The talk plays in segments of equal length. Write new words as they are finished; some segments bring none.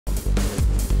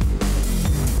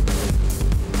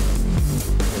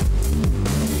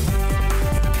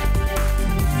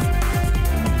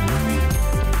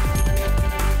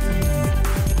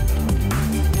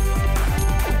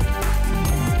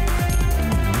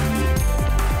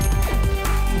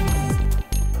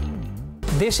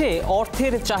দেশে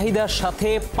অর্থের চাহিদার সাথে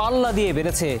পাল্লা দিয়ে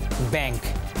বেড়েছে ব্যাংক।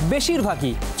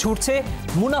 বেশিরভাগই ছুটছে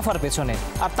মুনাফার পেছনে,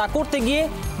 আর তা করতে গিয়ে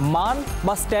মান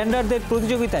বা স্ট্যান্ডার্ডের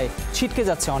প্রতিযোগিতায় ছিটকে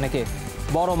যাচ্ছে অনেকে।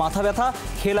 বড় মাথা ব্যথা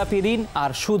খেলাপি ঋণ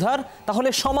আর সুধার। তাহলে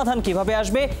সমাধান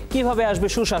কিভাবে আসবে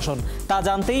সুশাসন, তা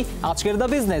জানতেই আজকের দ্য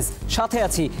বিজনেস। সাথে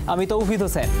আছি আমি তৌহিদ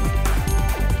হোসেন।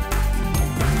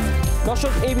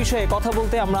 দর্শক, এই বিষয়ে কথা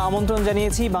বলতে আমরা আমন্ত্রণ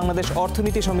জানিয়েছি বাংলাদেশ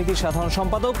অর্থনীতি সমিতির সাধারণ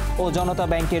সম্পাদক ও জনতা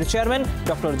ব্যাংকের চেয়ারম্যান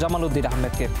ডক্টর জামালউদ্দিন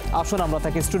আহমেদকে। আসুন আমরা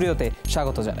তাকে স্টুডিওতে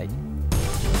স্বাগত জানাই।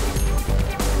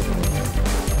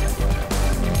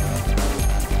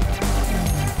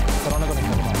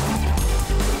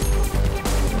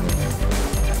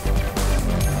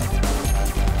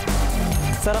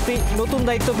 স্যার, আপনি নতুন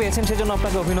দায়িত্ব পেয়েছেন, সেজন্য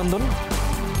আপনাকে অভিনন্দন।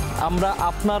 আমরা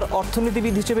আপনার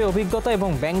অর্থনীতিবিদ হিসেবে অভিজ্ঞতা এবং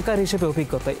ব্যাংকার হিসেবে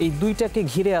অভিজ্ঞতা, এই দুইটাকে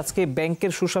ঘিরে আজকে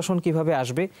ব্যাংকের সুশাসন কিভাবে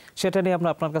আসবে সেটা নিয়ে আমরা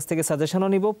আপনার কাছ থেকে সাজেশনও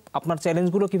নিব। আপনার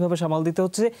চ্যালেঞ্জগুলো কিভাবে সামাল দিতে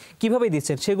হচ্ছে, কিভাবে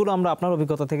দিচ্ছেন, সেগুলো আমরা আপনার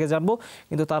অভিজ্ঞতা থেকে জানবো।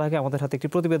 কিন্তু তার আগে আমাদের হাতে একটি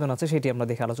প্রতিবেদন আছে, সেটি আমরা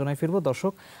দেখে আলোচনায় ফিরবো।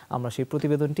 দর্শক, আমরা সেই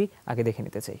প্রতিবেদনটি আগে দেখে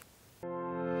নিতে চাই।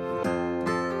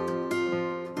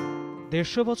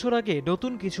 ১৫০ বছর আগে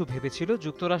নতুন কিছু ভেবেছিল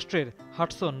যুক্তরাষ্ট্রের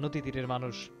হাডসন নদী তীরের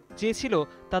মানুষ। চেয়েছিল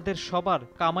তাদের সবার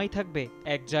কামাই থাকবে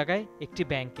এক জায়গায়, একটি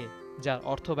ব্যাংকে, যার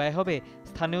অর্থ ব্যয় হবে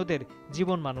স্থানীয়দের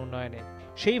জীবনমান উন্নয়নে।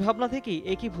 সেই ভাবনা থেকেই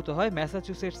একীভূত হয়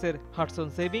ম্যাসাচুসেটসের হাডসন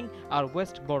সেভিং আর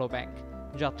ওয়েস্ট বড় ব্যাংক।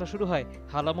 যাত্রা শুরু হয়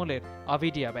হালামলের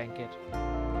আভিডিয়া ব্যাংকের।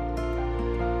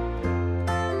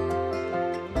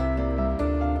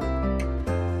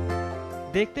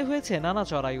 দেখতে হয়েছে নানা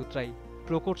চড়াই উতরাই,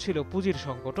 প্রকট ছিল পুঁজির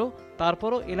সংকটও।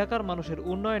 তারপরও এলাকার মানুষের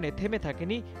উন্নয়নে থেমে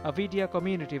থাকেনি আভিডিয়া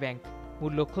কমিউনিটি ব্যাংক।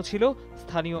 মূল লক্ষ্য ছিল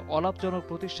স্থানীয় অলাভজনক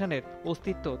প্রতিষ্ঠানের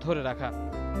অস্তিত্ব ধরে রাখা।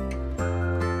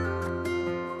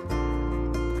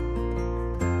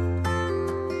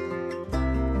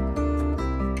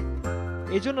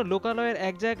 এজন্য লোকালয়ের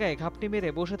এক জায়গায় ঘাপটি মেরে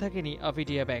বসে থাকেনি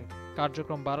আভিডিয়া ব্যাংক।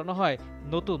 কার্যক্রম বাড়ানো হয়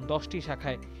নতুন 10টি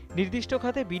শাখায়। নির্দিষ্ট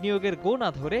খাতে বিনিয়োগের গোনা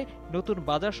ধরে নতুন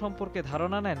বাজার সম্পর্কে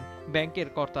ধারণা নেন ব্যাংকের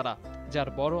কর্তারা, যার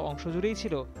বড় অংশ জুড়েই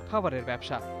ছিল খাবারের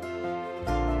ব্যবসা।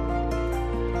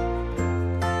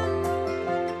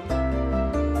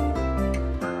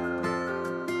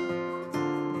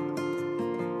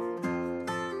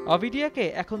 আভিডিয়াকে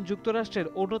এখন যুক্তরাষ্ট্রের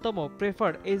অন্যতম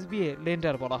প্রেফার্ড এসবিএ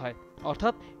লেন্ডার বলা হয়।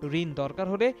 অর্থাৎ ঋণ দরকার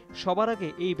হলে সবার আগে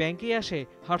এই ব্যাংকেই আসে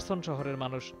হাডসন শহরের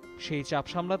মানুষ। সেই চাপ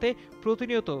সামলাতে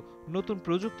প্রতিনিয়ত নতুন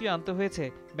প্রযুক্তি আনতে হয়েছে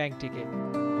ব্যাংকটিকে।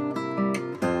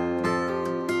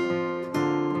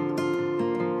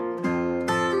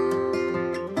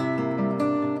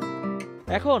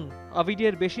 এখন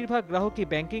আভিডিয়ার বেশিরভাগ গ্রাহকই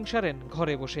ব্যাংকিং সারেন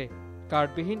ঘরে বসে।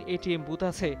 কার্ডবিহীন এটিএম বুথ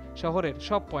আছে শহরের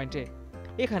সব পয়েন্টে।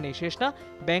 এখানেই শেষ না,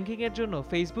 ব্যাংকিংয়ের জন্য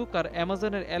ফেসবুক আর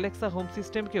অ্যামাজনের অ্যালেক্সা হোম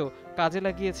সিস্টেমকেও কাজে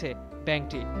লাগিয়েছে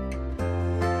ব্যাংকটি।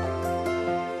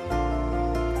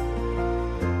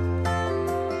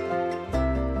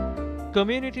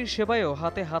 কমিউনিটির সেবায়ও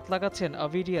হাতে হাত লাগাচ্ছেন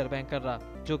আভিডিয়ার ব্যাংকাররা।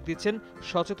 যোগ দিচ্ছেন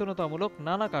সচেতনতামূলক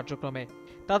নানা কার্যক্রমে।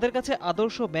 তাদের কাছে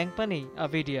আদর্শ ব্যাংক মানেই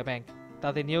আভিডিয়া ব্যাংক।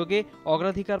 তাদের নিয়োগে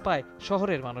অগ্রাধিকার পায়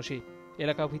শহরের মানুষই।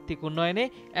 এলাকা ভিত্তিক উন্নয়নে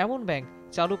এমন ব্যাংক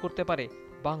চালু করতে পারে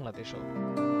বাংলাদেশও।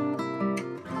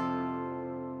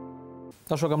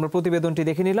 দর্শক, আমরা প্রতিবেদনটি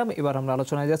দেখে নিলাম। এবার আমরা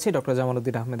আলোচনায় যাচ্ছি ডক্টর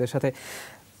জামালউদ্দিন আহমেদের সাথে।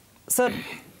 স্যার,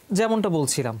 যেমনটা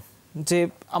বলছিলাম যে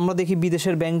আমরা দেখি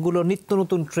বিদেশের ব্যাংকগুলো নিত্য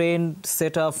নতুন ট্রেন্ড,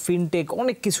 সেট আপ, ফিনটেক,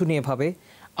 অনেক কিছু নিয়ে ভাবে।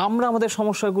 আমরা আমাদের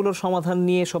সমস্যাগুলোর সমাধান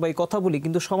নিয়ে সবাই কথা বলি,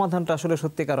 কিন্তু সমাধানটা আসলে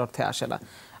সত্যিকার অর্থে আসে না।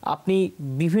 আপনি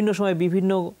বিভিন্ন সময়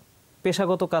বিভিন্ন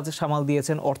পেশাগত কাজে সামাল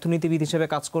দিয়েছেন, অর্থনীতিবিদ হিসেবে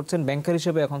কাজ করছেন, ব্যাংকার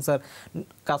হিসেবে এখন স্যার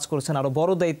কাজ করছেন, আরও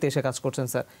বড় দায়িত্বে এসে কাজ করছেন।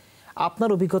 স্যার, আপনার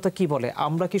অভিজ্ঞতা কি বলে?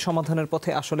 আমরা কি সমাধানের পথে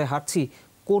আসলে হাঁটছি?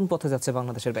 কোন পথে যাচ্ছে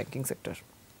বাংলাদেশের ব্যাংকিং সেক্টর?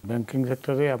 ব্যাংকিং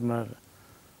সেক্টরে আপনার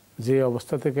যে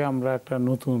অবস্থা থেকে আমরা একটা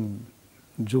নতুন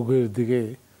যুগের দিকে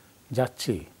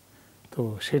যাচ্ছি, তো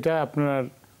সেটা আপনার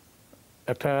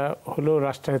একটা হলো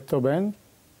রাষ্ট্রায়ত্ত ব্যাংক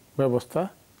ব্যবস্থা,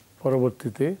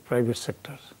 পরবর্তীতে প্রাইভেট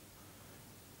সেক্টর।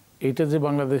 এইটা যে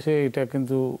বাংলাদেশে এটা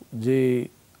কিন্তু যে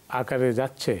আকারে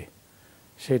যাচ্ছে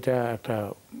সেটা একটা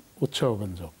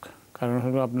উৎসাহব্যঞ্জক। কারণ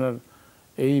হলো আপনার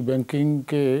এই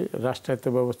ব্যাংকিংকে রাষ্ট্রায়ত্ত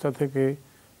ব্যবস্থা থেকে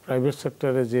প্রাইভেট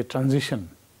সেক্টরে যে ট্রানজিশন,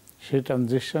 সেই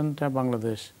ট্রানজিশনটা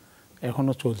বাংলাদেশ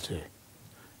এখনও চলছে।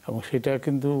 এবং সেটা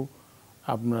কিন্তু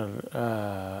আপনার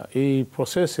এই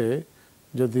প্রসেসে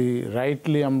যদি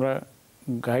রাইটলি আমরা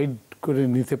গাইড করে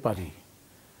নিতে পারি,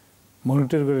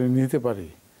 মনিটর করে নিতে পারি,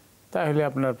 তাহলে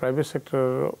আপনার প্রাইভেট সেক্টর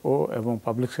এবং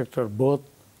public sector both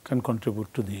can contribute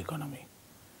to the economy.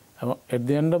 এবং এট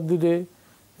the end of the day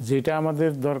যেটা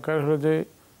আমাদের দরকার হলো যে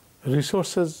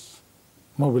রিসোর্সেস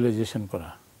মোবিলাইজেশন করা।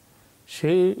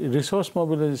 সেই রিসোর্স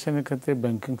মোবিলাইজেশনের ক্ষেত্রে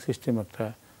ব্যাংকিং সিস্টেম একটা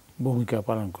ভূমিকা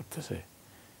পালন করতেছে।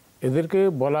 এদেরকে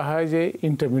বলা হয় যে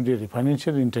intermediary,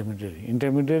 financial intermediary.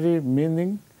 Intermediary meaning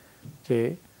যে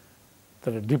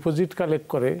তারা ডিপোজিট কালেক্ট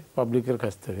করে পাবলিকের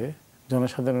কাছ থেকে,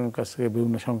 জনসাধারণের কাছ থেকে,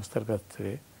 বিভিন্ন সংস্থার কাছ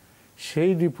থেকে।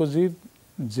 সেই ডিপোজিট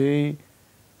যেই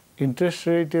ইন্টারেস্ট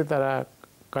রেটে তারা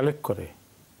কালেক্ট করে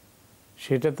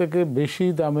সেটা থেকে বেশি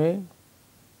দামে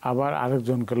আবার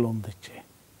আরেকজনকে লোন দিচ্ছে।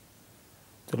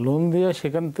 তো লোন দিয়ে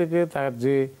সেখান থেকে তার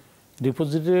যে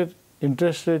ডিপোজিটের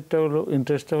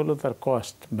ইন্টারেস্টটা হলো তার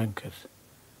কস্ট ব্যাংকের,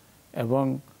 এবং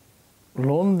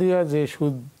লোন দেওয়া যে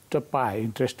সুদটা পায়,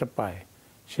 ইন্টারেস্টটা পায়,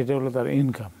 সেটা হলো তার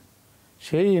ইনকাম।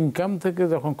 সেই ইনকাম থেকে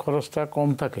যখন খরচটা কম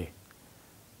থাকে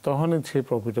তখনই সে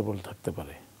প্রফিটেবল থাকতে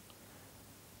পারে।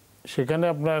 সেখানে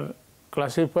আপনার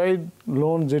ক্লাসিফাইড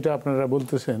লোন যেটা আপনারা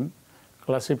বলতেছেন,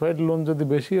 ক্লাসিফাইড লোন যদি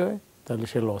বেশি হয় তাহলে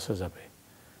সে লসে যাবে।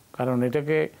 কারণ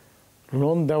এটাকে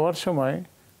লোন দেওয়ার সময়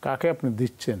কাকে আপনি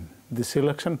দিচ্ছেন, দি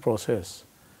সিলেকশন প্রসেস,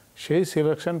 সেই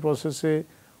সিলেকশন প্রসেসে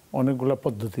অনেকগুলো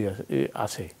পদ্ধতি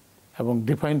আছে এবং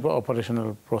ডিফাইন্ড অপারেশনাল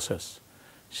প্রসেস।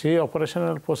 সেই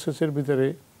অপারেশনাল প্রসেসের ভিতরে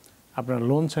আপনার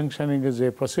লোন স্যাংশনিংয়ের যে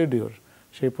প্রসিডিওর,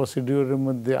 সেই প্রসিডিওরের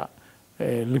মধ্যে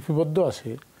লিপিবদ্ধ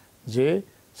আছে যে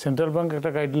সেন্ট্রাল ব্যাংক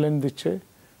একটা গাইডলাইন দিচ্ছে,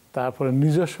 তারপরে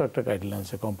নিজস্ব একটা গাইডলাইন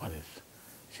আছে কোম্পানির।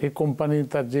 সেই কোম্পানির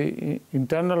তার যে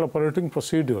ইন্টারনাল অপারেটিং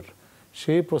প্রসিডিওর,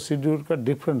 সেই প্রসিডিওরটা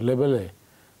ডিফারেন্ট লেভেলে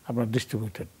আপনার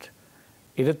ডিস্ট্রিবিউটেড।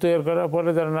 এটা তৈরি করার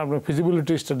পরে ধরেন আপনার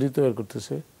ফিজিবিলিটি স্টাডি তৈরি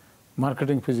করতেছে,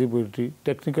 marketing feasibility,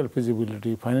 technical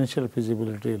feasibility, financial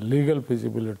feasibility, legal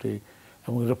feasibility,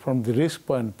 এবং এটা ফ্রম দি রিস্ক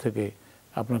পয়েন্ট থেকে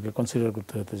আপনাকে কনসিডার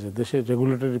করতে হতেছে, দেশের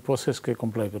রেগুলেটরি প্রসেসকে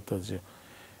কমপ্লাই করতে হচ্ছে।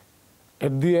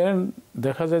 এট দি এন্ড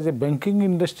দেখা যায় যে ব্যাংকিং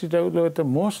ইন্ডাস্ট্রিটা হলো একটা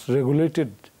মোস্ট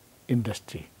রেগুলেটেড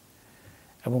ইন্ডাস্ট্রি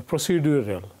এবং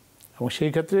প্রসিডিউরাল, এবং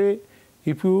সেই ক্ষেত্রে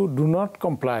if you do not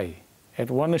comply at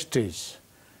one stage,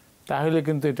 তাহলে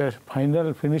কিন্তু এটা ফাইনাল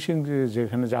ফিনিশিং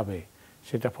যেখানে যাবে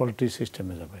সেটা ফল্টি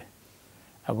সিস্টেমে যাবে।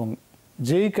 এবং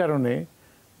যেই কারণে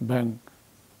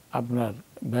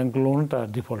ব্যাংক লোনটা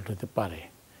ডিফল্ট হতে পারে।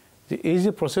 যে এই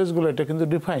যে প্রসেসগুলো, এটা কিন্তু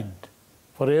defined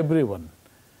for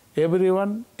everyone,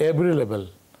 every level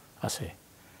আছে।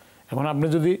 এখন আপনি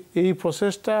যদি এই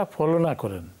প্রসেসটা ফলো না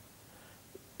করেন,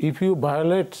 if you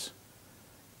violet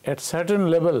at certain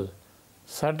level,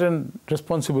 certain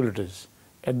responsibilities,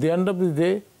 at the end of the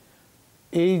day,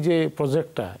 এই যে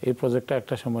প্রজেক্টটা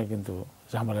একটা সময় কিন্তু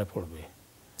ঝামেলায় পড়বে।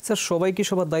 স্যার, সবাই কি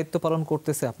সবার দায়িত্ব পালন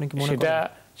করতেছে আপনি কি মনে করেন?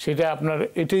 সেটা আপনার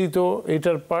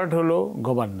এটার পার্ট হলো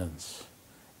গভর্নেন্স।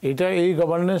 এই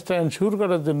গভর্নেন্সটা এনশিওর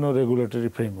করার জন্য রেগুলেটরি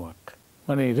ফ্রেমওয়ার্ক,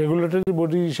 মানে রেগুলেটরি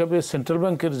বডি হিসাবে সেন্ট্রাল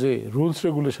ব্যাংকের যে রুলস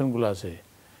রেগুলেশনগুলো আছে,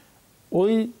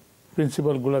 ওই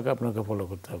প্রিন্সিপালগুলোকে আপনাকে ফলো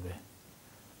করতে হবে।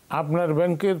 আপনার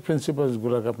ব্যাংকের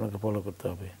প্রিন্সিপালসগুলোকে আপনাকে ফলো করতে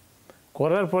হবে।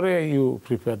 করার পরে ইউ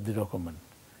প্রিপেয়ার দি ডকুমেন্ট।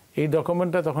 এই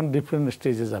ডকুমেন্টটা তখন ডিফারেন্ট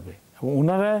স্টেজে যাবে, এবং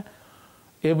ওনারা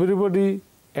এভরিবডি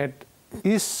অ্যাট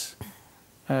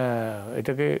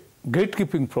এটাকে gate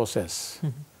keeping process,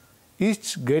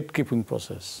 gate keeping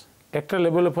process একটা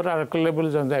লেভেলের পরে আরেকটা লেভেলে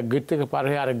যান, এক গেট থেকে পার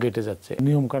হয়ে আরেক গেটে যাচ্ছে।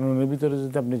 নিয়ম কানুনের ভিতরে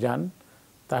যদি আপনি যান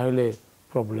তাহলে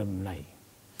প্রবলেম নাই।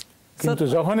 কিন্তু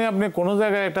যখনই আপনি কোনো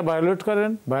জায়গায় একটা ভায়োলেট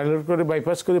করে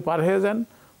বাইপাস করে পার হয়ে যান,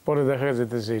 পরে দেখা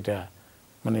যেতেছে এটা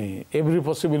মানে এভরি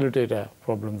পসিবিলিটি এটা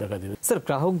প্রবলেম দেখা দেবে। স্যার,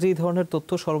 গ্রাহক যেই ধরনের তথ্য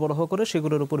সরবরাহ করে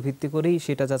সেগুলোর উপর ভিত্তি করেই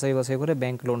সেটা যাচাই বাছাই করে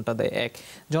ব্যাংক লোনটা দেয়।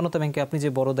 জনতা ব্যাংকে আপনি যে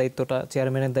বড় দায়িত্বটা,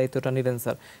 চেয়ারম্যানের দায়িত্বটা নিলেন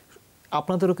স্যার,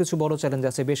 আপনাদেরও কিছু বড় চ্যালেঞ্জ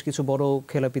আছে, বেশ কিছু বড়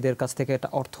খেলাপিদের কাছ থেকে একটা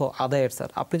অর্থ আদায়ের। স্যার,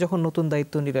 আপনি যখন নতুন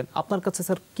দায়িত্ব নিলেন, আপনার কাছে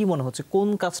স্যার কি মনে হচ্ছে কোন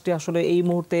কাজটি আসলে এই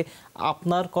মুহূর্তে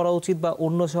আপনার করা উচিত বা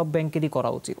অন্য সব ব্যাংকেরই করা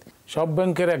উচিত? সব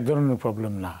ব্যাংকের এক ধরনের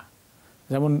প্রবলেম না।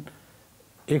 যেমন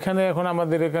এখানে এখন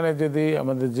আমাদের যদি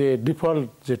আমাদের যে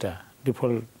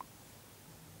ডিফল্ট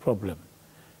প্রবলেম,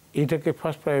 এটাকে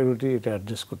ফার্স্ট প্রায়োরিটি এটা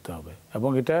অ্যাড্রেস করতে হবে, এবং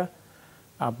এটা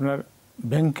আপনার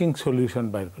ব্যাংকিং সলিউশন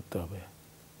বাইর করতে হবে।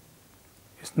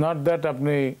 ইটস নট দ্যাট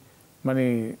আপনি মানে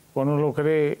কোনো লোকের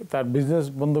তার বিজনেস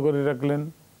বন্ধ করে রাখলেন,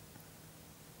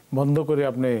 বন্ধ করে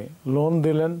আপনি লোন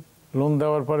দিলেন, লোন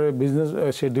দেওয়ার পরে বিজনেস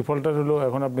সে ডিফল্টার হলো,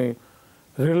 এখন আপনি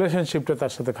রিলেশনশিপটা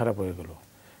তার সাথে খারাপ হয়ে গেল।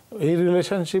 এই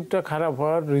রিলেশনশিপটা খারাপ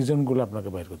হওয়ার রিজনগুলো আপনাকে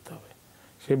বাইর করতে হবে।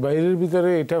 সেই বাইরের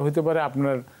ভিতরে এটা হতে পারে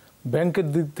আপনার ব্যাংকের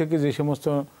দিক থেকে যে সমস্ত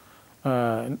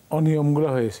অনিয়মগুলো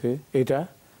হয়েছে, এটা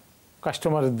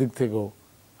কাস্টমারের দিক থেকেও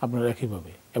আপনার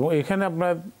একইভাবে। এবং এখানে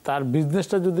আপনার তার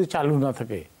বিজনেসটা যদি চালু না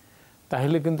থাকে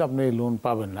তাহলে কিন্তু আপনি এই লোন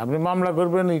পাবেন না। আপনি মামলা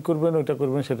করবেন, ওইটা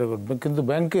করবেন, সেটা করবেন, কিন্তু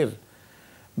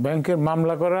ব্যাংকের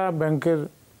মামলা করা ব্যাংকের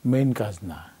মেইন কাজ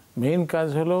না। মেইন কাজ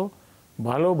হলো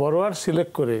ভালো বড়োয়ার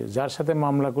সিলেক্ট করে যার সাথে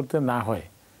মামলা করতে না হয়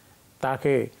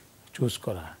তাকে চুজ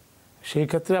করা। সেই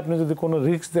ক্ষেত্রে আপনি যদি কোনো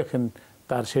রিস্ক দেখেন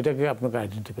তার সেটাকে আপনাকে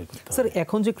আইডেন্টিফাই করতে হবে। স্যার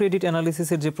এখন যে ক্রেডিট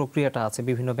অ্যানালিসিসের যে প্রক্রিয়াটা আছে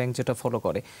বিভিন্ন ব্যাংক যেটা ফলো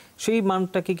করে সেই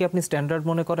মানটাকে কি আপনি স্ট্যান্ডার্ড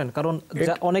মনে করেন? কারণ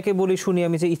অনেকে বলি শুনি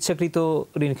আমি যে ইচ্ছাকৃত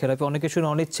ঋণ খেলাপি, অনেকে শুনি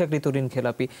অনিচ্ছাকৃত ঋণ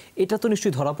খেলাপি, এটা তো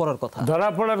নিশ্চয়ই ধরা পড়ার কথা। ধরা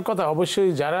পড়ার কথা অবশ্যই,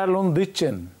 যারা লোন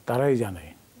দিচ্ছেন তারাই জানে,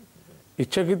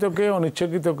 ইচ্ছাকৃতকে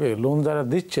অনিচ্ছাকৃতকে লোন যারা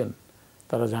দিচ্ছেন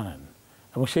তারা জানেন,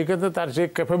 এবং সেই ক্ষেত্রে তার যে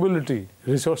ক্যাপাবিলিটি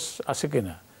রিসোর্স আছে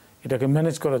কিনা এটাকে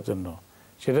ম্যানেজ করার জন্য,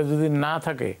 সেটা যদি না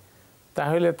থাকে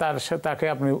তাহলে তাকে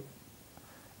আপনি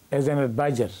অ্যাজ অ্যান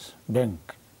অ্যাডভাইজার ব্যাংক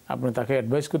আপনি তাকে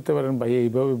অ্যাডভাইস করতে পারেন, ভাই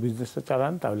এইভাবে বিজনেসটা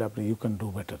চালান, তাহলে আপনি you can do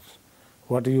better,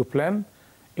 what you plan.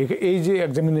 এই যে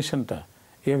এক্সামিনেশনটা,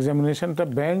 এই এক্সামিনেশনটা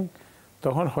ব্যাংক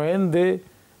তখন হোয়েন দে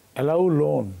অ্যালাউ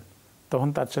লোন তখন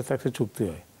তার সাথে একটা চুক্তি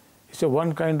হয়। It's a one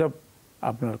kind of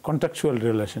আপনার কন্ট্রাকচুয়াল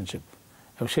রিলেশনশিপ,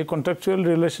 এবং সেই কন্ট্রাকচুয়াল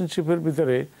রিলেশনশিপের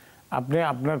ভিতরে আপনি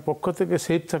আপনার পক্ষ থেকে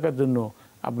সেফ থাকার জন্য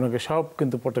আপনাকে সব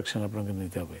কিন্তু প্রোটেকশন আপনাকে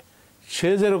নিতে হবে। সে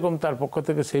যেরকম তার পক্ষ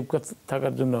থেকে সেফ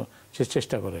থাকার জন্য সে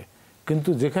চেষ্টা করে, কিন্তু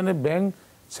যেখানে ব্যাংক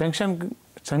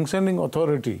স্যাংশনিং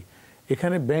অথরিটি,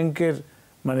 এখানে ব্যাংকের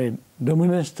মানে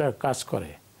ডমিনেন্সটা কাজ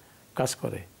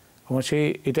করে এবং সে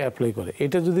এটা অ্যাপ্লাই করে।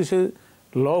 এটা যদি সে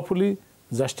লফুলি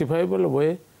জাস্টিফাইবল ওয়ে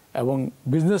এবং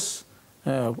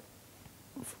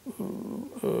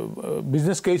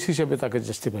বিজনেস কেস হিসেবে তাকে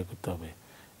জাস্টিফাই করতে হবে,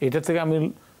 এটা থেকে আমি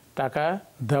টাকা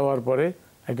দেওয়ার পরে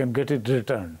I can get it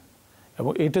return,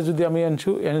 এবং এটা যদি আমি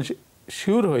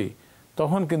শিওর হই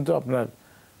তখন কিন্তু আপনার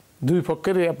দুই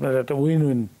পক্ষেরই আপনার একটা উইন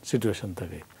উইন সিচুয়েশন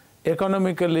থাকে।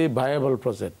 Economically viable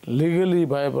project, legally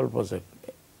viable project,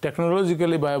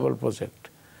 technologically viable project,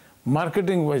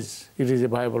 marketing wise it is a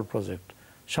viable project,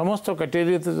 সমস্ত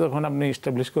ক্রাইটেরিয়াতে যখন আপনি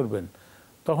এস্টাবলিশ করবেন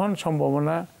তখন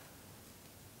সম্ভাবনা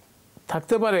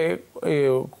থাকতে পারে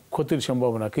ক্ষতির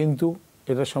সম্ভাবনা, কিন্তু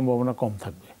এটার সম্ভাবনা কম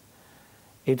থাকবে,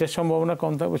 এটার সম্ভাবনা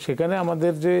কম থাকবে। সেখানে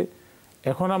আমাদের যে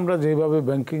এখন আমরা যেভাবে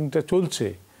ব্যাংকিংটা চলছে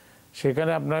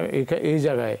সেখানে আপনার এই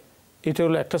জায়গায় এটা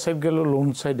হলো একটা সাইড গেল লোন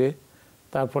সাইডে,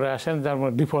 তারপরে আসেন যার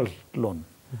ডিফল্ট লোন।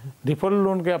 ডিফল্ট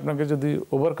লোনকে আপনাকে যদি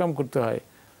ওভারকাম করতে হয়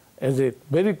as a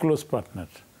very close partner,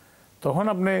 তখন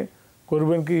আপনি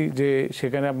করবেন কি যে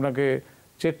সেখানে আপনাকে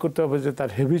চেক করতে হবে যে তার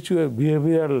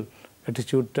বিহেভিয়ারাল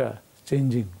অ্যাটিটিউডটা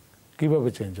চেঞ্জিং, কীভাবে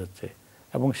চেঞ্জ হচ্ছে,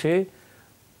 এবং সে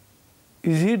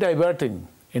is he ডাইভার্টিং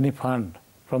any fund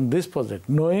from this project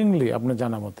knowingly, আপনার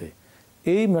জানা মতে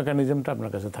এই মেকানিজমটা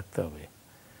আপনার কাছে থাকতে হবে।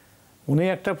 উনি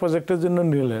একটা প্রজেক্টের জন্য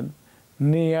নিলেন,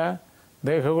 নিয়ে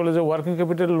দেখা গেলো যে ওয়ার্কিং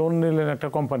ক্যাপিটাল লোন নিলেন একটা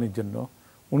কোম্পানির জন্য,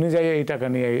 উনি যাই এই টাকা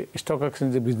নিয়ে স্টক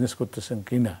এক্সচেঞ্জে বিজনেস করতেছেন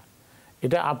কি না,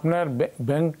 এটা আপনার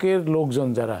ব্যাংকের লোকজন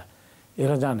যারা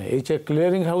এরা জানে। এই চেক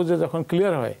ক্লিয়ারিং হাউসে যখন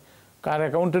ক্লিয়ার হয় কার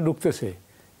অ্যাকাউন্টে ঢুকতেছে,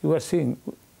 ইউ আর সিইং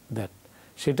দ্যাট,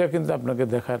 সেটা কিন্তু আপনাকে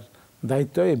দেখার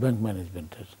দায়িত্ব এই ব্যাংক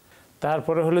ম্যানেজমেন্টের।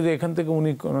 তারপরে হলো যে এখান থেকে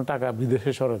উনি কোনো টাকা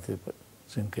বিদেশে সরাতে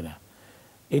পারছেন কিনা,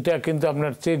 এটা কিন্তু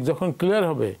আপনার চেক যখন ক্লিয়ার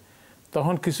হবে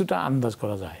তখন কিছুটা আন্দাজ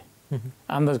করা যায়,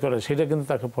 সেটা কিন্তু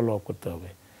তাকে ফলো আপ করতে হবে।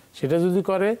 সেটা যদি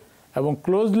করে এবং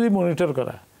ক্লোজলি মনিটর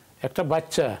করা, একটা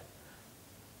বাচ্চা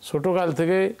ছোটোকাল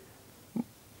থেকে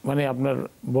মানে আপনার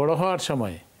বড় হওয়ার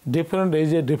সময় ডিফারেন্ট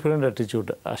এজে ডিফারেন্ট অ্যাটিটিউড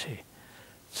আসে,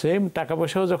 সেম টাকা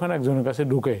পয়সাও যখন একজনের কাছে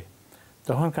ঢুকে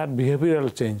তখন কার বিহেভিয়ারাল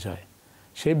চেঞ্জ হয়,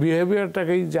 সেই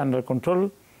বিহেভিয়ারটাকেই যে under control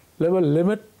level,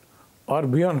 limit or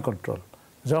beyond control,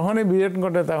 যখনই বিয়ন্ড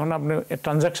করে তখন আপনি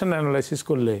ট্রানজাকশন অ্যানালাইসিস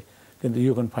করলে কিন্তু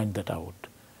you can find that out.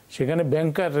 সেখানে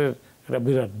ব্যাংকারের একটা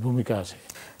বিরাট ভূমিকা আছে।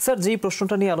 স্যার, যেই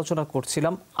প্রশ্নটা নিয়ে আলোচনা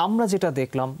করছিলাম, আমরা যেটা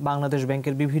দেখলাম বাংলাদেশ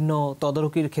ব্যাংকের বিভিন্ন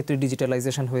তদারকির ক্ষেত্রে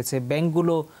ডিজিটালাইজেশন হয়েছে,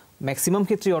 ব্যাংকগুলো ম্যাক্সিমাম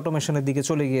ক্ষেত্রে অটোমেশনের দিকে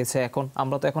চলে গিয়েছে।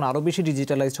 আমরা তো এখন আরও বেশি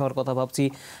ডিজিটালাইজড হওয়ার কথা ভাবছি,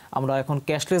 আমরা এখন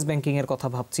ক্যাশলেস ব্যাংকিংয়ের কথা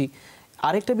ভাবছি।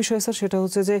 আরেকটা বিষয় স্যার, সেটা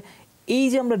হচ্ছে যে এই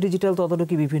যে আমরা ডিজিটাল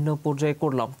তদারকি বিভিন্ন পর্যায়ে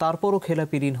করলাম, তারপরও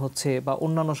খেলাপি ঋণ হচ্ছে বা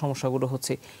অন্যান্য সমস্যাগুলো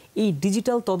হচ্ছে, এই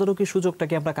ডিজিটাল তদারকির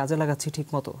সুযোগটাকে আমরা কাজে লাগাচ্ছি ঠিক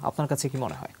মতো? আপনার কাছে কি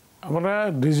মনে হয়? আমরা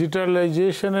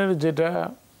ডিজিটালাইজেশনের যেটা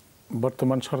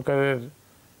বর্তমান সরকারের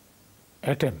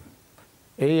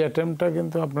এই অ্যাটেম্পটা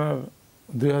কিন্তু আপনার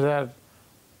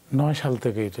 2009 সাল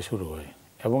থেকে এটা শুরু হয়,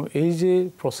 এবং এই যে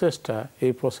প্রসেসটা,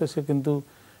 এই প্রসেসে কিন্তু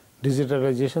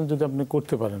ডিজিটালাইজেশন যদি আপনি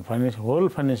করতে পারেন হোল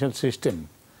ফাইন্যান্সিয়াল সিস্টেম,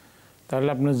 তাহলে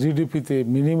আপনার জিডিপিতে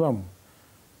মিনিমাম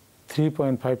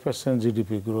 3.5%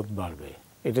 জিডিপি গ্রোথ বাড়বে।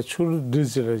 এটা শুরু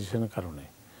ডিজিটালাইজেশনের কারণে।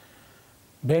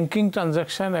 ব্যাংকিং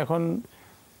ট্রানজাকশান এখন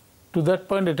টু দ্যাট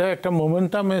পয়েন্ট এটা একটা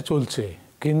মোমেন্টামে চলছে,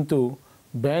 কিন্তু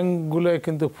ব্যাংকগুলোয়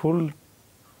কিন্তু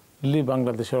ফুললি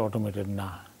বাংলাদেশের অটোমেটেড না,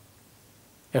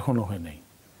 এখনও হয় নাই।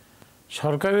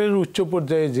 সরকারের উচ্চ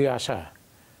পর্যায়ে যে আশা,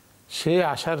 সেই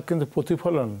আশার কিন্তু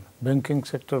প্রতিফলন ব্যাংকিং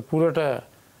সেক্টর পুরোটা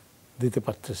দিতে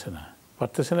পারতেছে না।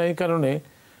 এই কারণে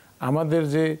আমাদের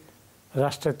যে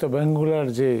রাষ্ট্রায়ত্ত ব্যাংকগুলোর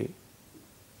যে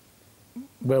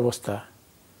ব্যবস্থা,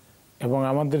 এবং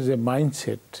আমাদের যে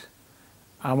মাইন্ডসেট,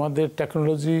 আমাদের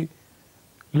টেকনোলজি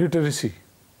লিটারেসি,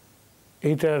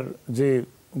 এইটার যে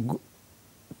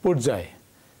পর্যায়ে,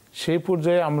 সেই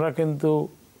পর্যায়ে আমরা কিন্তু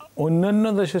অন্যান্য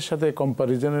দেশের সাথে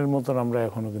কম্প্যারিজনের মতন আমরা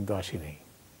এখনও কিন্তু আসি নাই।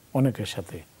 অনেকের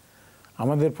সাথে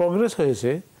আমাদের প্রগ্রেস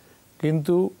হয়েছে,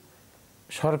 কিন্তু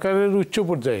সরকারের উচ্চ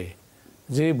পর্যায়ে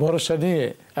যে ভরসা নিয়ে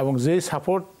এবং যে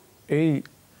সাপোর্ট এই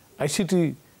আইসিটি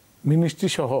মিনিস্ট্রি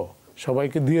সহ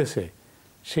সবাইকে দিয়েছে,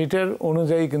 সেইটার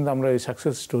অনুযায়ী কিন্তু আমরা এই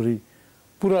সাকসেস স্টোরি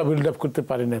পুরো বিল্ড আপ করতে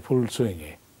পারি না ফুল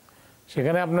সুইংয়ে।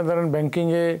 সেখানে আপনার ধরেন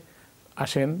ব্যাংকিংয়ে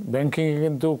আসেন, ব্যাংকিংয়ে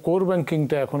কিন্তু কোর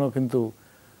ব্যাংকিংটা এখনও কিন্তু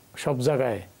সব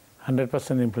জায়গায়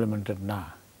 100% ইমপ্লিমেন্টেড না।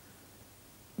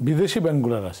 বিদেশি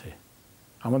ব্যাংকগুলোর আছে,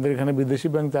 আমাদের এখানে বিদেশি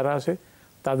ব্যাংক যারা আছে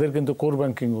তাদের কিন্তু কোর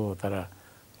ব্যাংকিংও তারা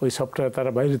ওই সফটওয়্যার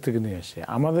তারা বাইরে থেকে নিয়ে আসে।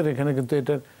 আমাদের এখানে কিন্তু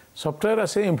এটার সফটওয়্যার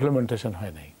আছে, ইমপ্লিমেন্টেশন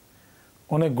হয় নাই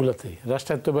অনেকগুলোতেই।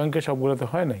 রাষ্ট্রায়ত্ত ব্যাংকে সবগুলোতে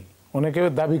হয় নাই। অনেকে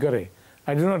দাবি করে,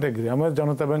 আই ডু নট এগ্রি। আমার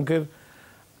জনতা ব্যাংকের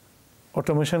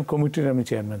অটোমেশন কমিটির আমি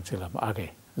চেয়ারম্যান ছিলাম আগে,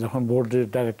 যখন বোর্ডের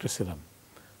ডাইরেক্টর ছিলাম,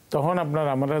 তখন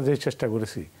আমরা যে চেষ্টা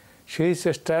করেছি সেই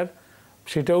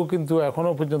সেটাও কিন্তু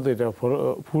এখনও পর্যন্ত এটা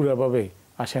পুরোভাবে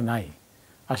আসে নাই।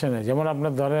 যেমন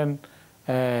আপনার ধরেন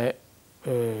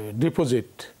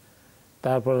ডিপোজিট,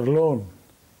 তারপর loan,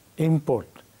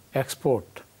 import, export,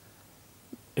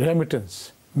 remittance,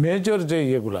 major যে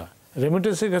ইয়েগুলা,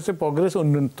 রেমিটেন্সের কাছে প্রগ্রেস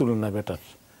অন্য তুলনায় বেটার,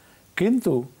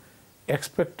 কিন্তু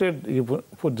এক্সপেক্টেড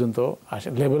পর্যন্ত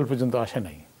লেভেল পর্যন্ত আসে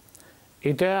নাই।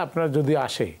 এটা আপনার যদি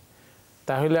আসে,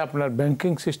 তাহলে আপনার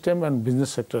banking system and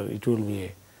business sector it will B a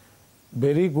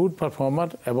very good performer,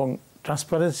 এবং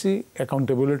transparency,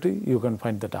 accountability, you can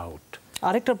find that out.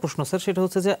 আরেকটা প্রশ্ন স্যার, সেটা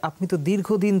হচ্ছে যে আপনি তো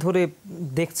দীর্ঘদিন ধরে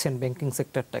দেখছেন ব্যাংকিং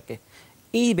সেক্টরটাকে।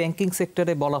 এই ব্যাংকিং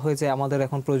সেক্টরে বলা হয় যে আমাদের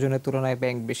এখন প্রয়োজনের তুলনায়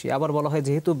ব্যাংক বেশি, আবার বলা হয়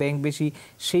যেহেতু ব্যাংক বেশি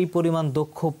সেই পরিমাণ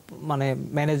দক্ষ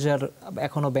ম্যানেজার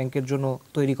এখনো ব্যাংকের জন্য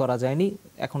তৈরি করা যায়নি।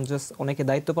 এখন জাস্ট অনেকে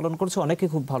দায়িত্ব পালন করছে, অনেকে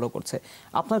খুব ভালো করছে।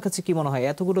 আপনার কাছে কি মনে হয়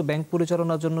এতগুলো ব্যাংক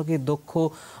পরিচালনার জন্য কি দক্ষ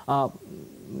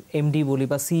এমডি বলি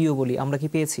বা সিইও বলি আমরা কি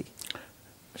পেয়েছি?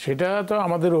 সেটা তো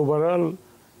আমাদের ওভারঅল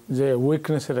যে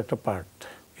উইকনেসের একটা part,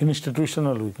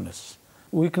 institutional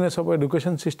weakness of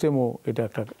education সিস্টেমও এটা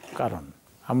একটা কারণ।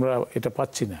 আমরা এটা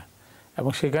পাচ্ছি না,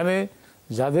 এবং সেখানে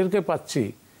যাদেরকে পাচ্ছি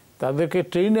তাদেরকে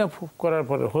ট্রেন আপ করার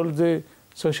পরে হোল যে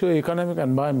সোশিও ইকোনমিক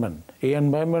এনভায়রনমেন্ট, এই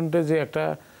এনভায়রনমেন্টে যে একটা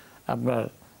আপনার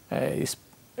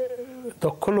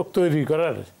দক্ষ লোক তৈরি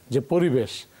করার যে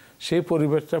পরিবেশ, সেই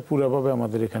পরিবেশটা পুরোভাবে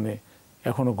আমাদের এখানে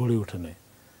এখনও গড়ে ওঠেনি।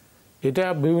 এটা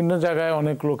বিভিন্ন জায়গায়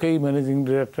অনেক লোকেই ম্যানেজিং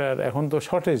ডিরেক্টর, এখন তো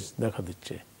শর্টেজ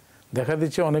দেখা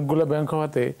দিচ্ছে অনেকগুলো ব্যাংক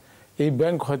হওয়াতে। এই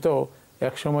ব্যাংক হয়তো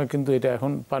এক সময়, কিন্তু এটা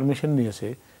এখন পারমিশন নিয়েছে,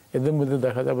 এদের মধ্যে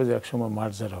দেখা যাবে যে একসময়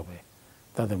মার্জার হবে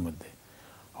তাদের মধ্যে।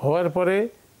 হওয়ার পরে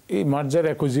এই মার্জার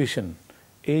অ্যাকুইজিশন,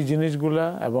 এই জিনিসগুলা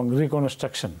এবং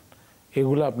রিকনস্ট্রাকশন,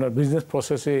 এগুলো আপনার বিজনেস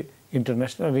প্রসেসে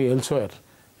ইন্টারন্যাশনালি এলসওয়্যার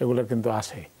এগুলো কিন্তু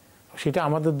আসে। সেটা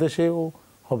আমাদের দেশেও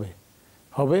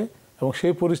হবে, এবং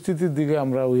সেই পরিস্থিতির দিকে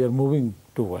আমরা উই আর মুভিং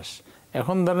টুয়ার্ডস।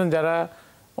 এখন ধরেন যারা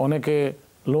অনেকে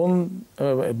লোন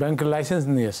ব্যাংকের লাইসেন্স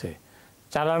নিয়েছে,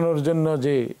 চালানোর জন্য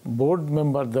যে বোর্ড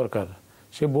মেম্বার দরকার,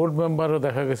 সেই বোর্ড মেম্বারও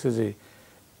দেখা গেছে যে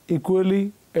equally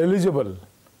eligible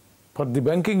for the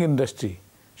banking industry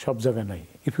সব জায়গায় নাই।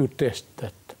 If you test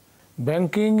that,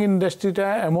 banking ইন্ডাস্ট্রিটা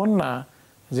এমন না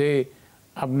যে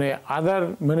আপনি আদার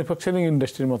ম্যানুফ্যাকচারিং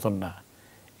ইন্ডাস্ট্রির মতন না।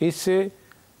 ইটস এ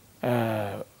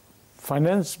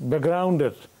ফাইন্যান্স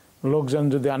ব্যাকগ্রাউন্ডের লোকজন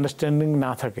যদি আন্ডারস্ট্যান্ডিং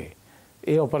না থাকে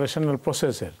এই অপারেশনাল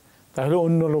প্রসেসের, তাহলে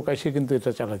অন্য লোক এসে কিন্তু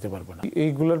এটা চালাতে পারবে না।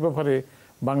 এইগুলোর ব্যাপারে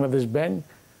Bangladesh bank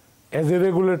as a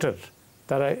regulator,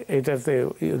 তারা এটাতে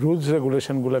রুলস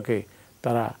রেগুলেশনগুলোকে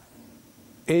তারা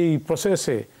এই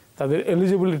প্রসেসে তাদের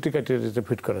এলিজিবিলিটি ক্রাইটেরিয়াতে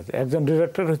ফিট করেছে। একজন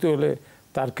ডিরেক্টর হতে হলে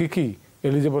তার কী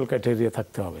এলিজিবল ক্রাইটেরিয়া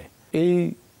থাকতে হবে। এই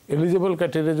এলিজিবল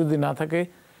ক্রাইটেরিয়া যদি না থাকে,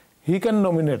 he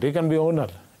can be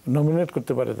owner, nominate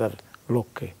করতে পারে তার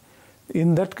লোককে। ইন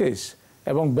দ্যাট কেস,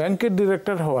 এবং ব্যাংকের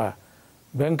ডিরেক্টর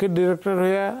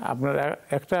হয়ে আপনার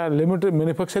একটা লিমিটেড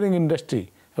ম্যানুফ্যাকচারিং ইন্ডাস্ট্রি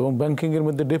এবং ব্যাংকিংয়ের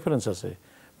মধ্যে ডিফারেন্স আছে।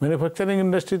 ম্যানুফ্যাকচারিং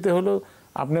ইন্ডাস্ট্রিতে হলো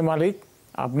আপনি মালিক,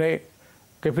 আপনি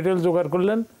ক্যাপিটাল জোগাড়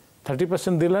করলেন,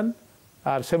 30% দিলেন,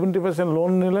 আর 70%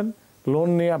 লোন নিলেন, লোন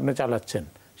নিয়ে আপনি চালাচ্ছেন,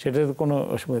 সেটাতে কোনো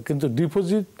অসুবিধা। কিন্তু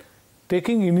ডিপোজিট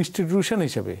টেকিং ইনস্টিটিউশন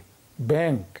হিসেবে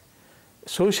bank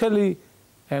socially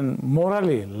and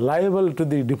morally liable to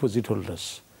the deposit holders,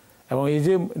 এবং এই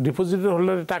যে ডিপোজিট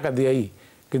হোল্ডারের টাকা দিয়েই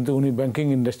কিন্তু উনি ব্যাংকিং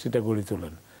ইন্ডাস্ট্রিটা গড়ে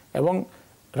তোলেন। এবং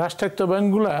রাষ্ট্রায়ত্ত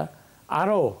ব্যাংকগুলা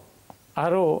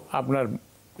আরও আপনার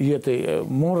ইয়েতে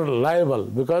মোর লায়েবল,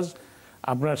 বিকজ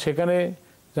আপনার সেখানে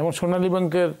যেমন সোনালী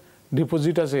ব্যাংকের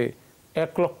ডিপোজিট আছে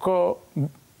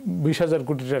 1,20,000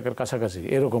 কোটি টাকার কাছাকাছি,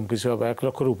 এরকম কিছু হবে, 1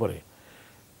 লক্ষের উপরে।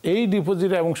 এই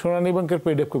ডিপোজিট এবং সোনালী ব্যাংকের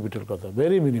পেইড আপ ক্যাপিটাল কত,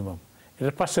 ভেরি মিনিমাম,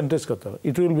 এটার পার্সেন্টেজ কত,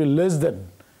 it will be less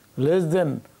than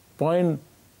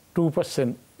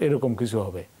 0.2% এরকম কিছু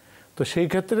হবে। তো সেই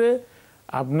ক্ষেত্রে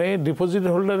আপনি ডিপোজিট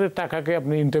হোল্ডারের টাকাকে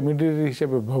আপনি ইন্টারমিডিয়েট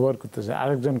হিসেবে ব্যবহার করতেছেন,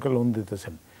 আরেকজনকে লোন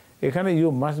দিতেছেন। এখানে you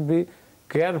must be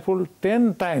careful 10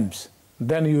 times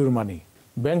then your money.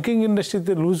 Banking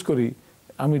ইন্ডাস্ট্রিতে লুজ করি,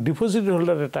 আমি ডিপোজিট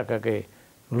হোল্ডারের টাকাকে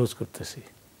লুজ করতেছি।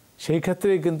 সেই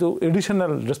ক্ষেত্রে কিন্তু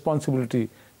additional responsibility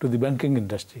to the banking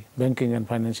industry, banking and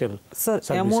financial. Sir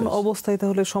এমন অবস্থায়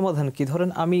তাহলে সমাধান কি? ধরেন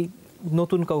আমি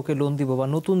নতুন কাউকে লোন দিব, বা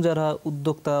নতুন যারা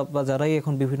উদ্যোক্তা বা যারাই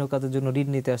এখন বিভিন্ন কাজের জন্য ঋণ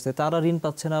নিতে আসছে, তারা ঋণ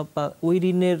পাচ্ছে না, বা ওই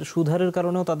ঋণের সুধারের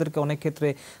কারণেও তাদেরকে অনেক ক্ষেত্রে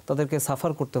তাদেরকে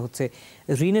সাফার করতে হচ্ছে।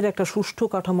 ঋণের একটা সুষ্ঠু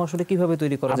কাঠামো আসলে কিভাবে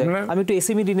তৈরি করা যায়? আমি একটু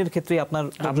এসএমই ঋণের ক্ষেত্রে আপনার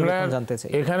জানতে চাই।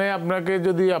 এখানে আপনাকে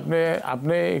যদি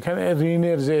আপনি এখানে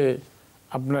ঋণের যে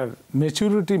আপনার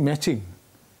ম্যাচুরিটি ম্যাচিং,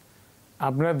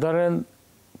 আপনার ধরেন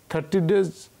 30 days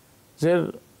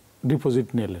ডিপোজিট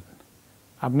নিলেন,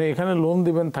 আপনি এখানে লোন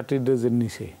দিবেন 30 days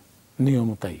নিচে, নিয়ম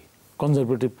তাই,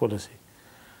 কনজারভেটিভ পলিসি।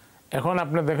 এখন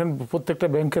আপনি দেখেন প্রত্যেকটা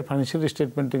ব্যাংকের ফাইন্যান্সিয়াল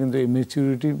স্টেটমেন্টে কিন্তু এই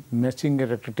ম্যাচুরিটি ম্যাচিংয়ের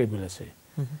একটা টেবিল আছে।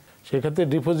 সেক্ষেত্রে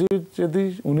ডিপোজিট যদি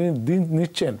উনি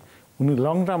নিচ্ছেন, উনি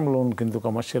লং টার্ম লোন কিন্তু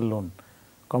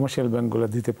কমার্শিয়াল ব্যাংকগুলো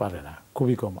দিতে পারে না,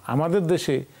 খুবই কম। আমাদের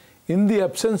দেশে in the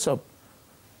absence of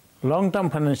long term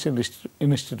financial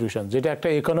institution, যেটা একটা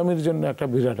ইকোনমির জন্য একটা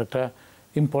বিরাট একটা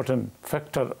important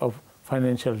factor of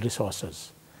financial resources,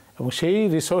 এবং সেই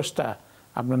রিসোর্সটা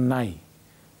আপনার নাই।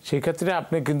 সেই ক্ষেত্রে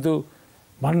আপনি কিন্তু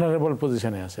ভালনারেবল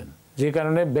পজিশনে আছেন, যে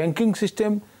কারণে banking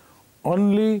system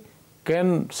only can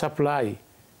supply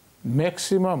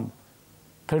maximum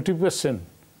 30%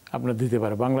 আপনার দিতে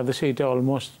পারে। বাংলাদেশে এটা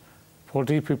অলমোস্ট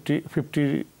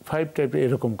 40-50-55 টাইপের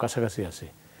এরকম কাছাকাছি আছে।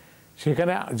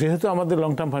 সেখানে যেহেতু আমাদের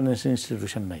লং টার্ম ফাইন্যান্সিয়াল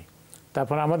ইনস্টিটিউশন নাই,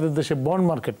 তারপর আমাদের দেশে বন্ড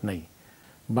মার্কেট নাই।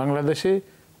 বাংলাদেশে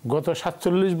গত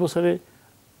 47 বছরে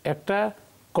একটা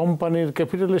কোম্পানির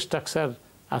ক্যাপিটাল স্ট্রাকচার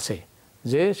আছে,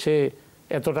 যে সে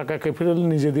এত টাকা ক্যাপিটাল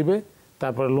নিজে দিবে,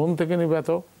 তারপর লোন থেকে নিবে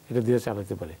এত, এটা দিয়ে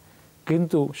চালাতে পারে।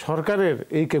 কিন্তু সরকারের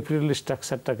এই ক্যাপিটাল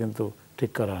স্ট্রাকচারটা কিন্তু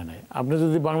ঠিক করা হয় নাই। আপনি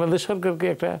যদি বাংলাদেশ সরকারকে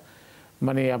একটা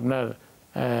আপনার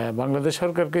বাংলাদেশ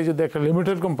সরকারকে যদি একটা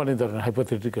লিমিটেড কোম্পানি ধরেন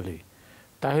হাইপোথেটিক্যালি,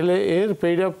 তাহলে এর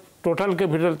পেইড আপ টোটাল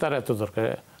ক্যাপিটাল তার এত দরকার।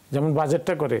 যেমন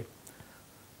বাজেটটা করে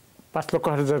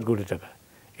 5,00,000 কোটি টাকা,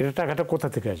 এটা টাকাটা কোথা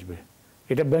থেকে আসবে?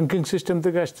 এটা ব্যাংকিং সিস্টেম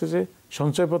থেকে আসতেছে,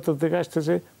 সঞ্চয়পত্র থেকে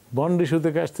আসতেছে, বন্ড ইস্যু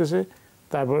থেকে আসতেছে,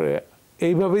 তারপরে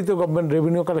এইভাবেই তো গভর্নমেন্ট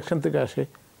রেভিনিউ কালেকশন থেকে আসে,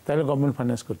 তাহলে গভর্নমেন্ট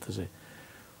ফাইন্যান্স করতেছে।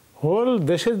 হোল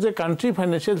দেশের যে কান্ট্রি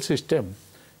ফাইন্যান্সিয়াল সিস্টেম,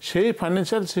 সেই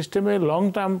ফাইন্যান্সিয়াল সিস্টেমে লং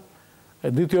টার্ম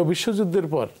দ্বিতীয় বিশ্বযুদ্ধের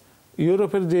পর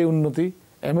ইউরোপের যে উন্নতি,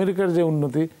 আমেরিকার যে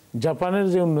উন্নতি, জাপানের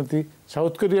যে উন্নতি,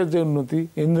 সাউথ কোরিয়ার যে উন্নতি,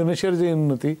 ইন্দোনেশিয়ার যে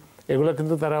উন্নতি, এগুলো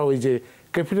কিন্তু তারা ওই যে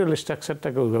ক্যাপিটাল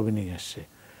স্ট্রাকচারটাকে ওইভাবে নিয়ে আসছে।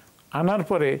 আনার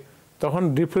পরে তখন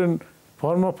different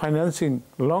form of financing,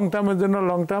 long টার্মের জন্য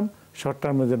লং টার্ম, শর্ট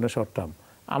টার্মের জন্য শর্ট টার্ম।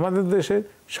 আমাদের দেশে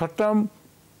শর্ট টার্ম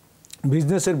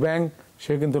বিজনেসের ব্যাংক,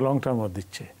 সে কিন্তু লং টার্মও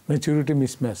দিচ্ছে, ম্যাচুরিটি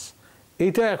মিসম্যাচ।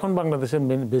 এইটা এখন বাংলাদেশের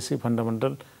মেন বেসিক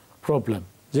ফান্ডামেন্টাল প্রবলেম,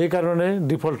 যে কারণে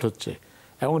ডিফল্ট হচ্ছে,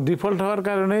 এবং ডিফল্ট হওয়ার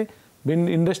কারণে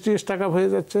ইন্ডাস্ট্রি স্টাক আপ হয়ে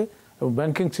যাচ্ছে, এবং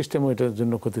ব্যাংকিং সিস্টেমও এটার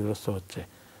জন্য ক্ষতিগ্রস্ত হচ্ছে।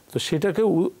 তো সেটাকে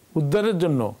উদ্ধারের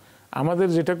জন্য আমাদের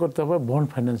যেটা করতে হবে, বন্ড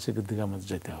ফাইন্যান্সিংয়ের দিকে আমাদের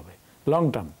যেতে হবে লং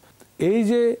টার্ম। এই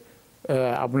যে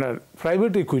আপনার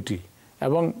প্রাইভেট ইকুইটি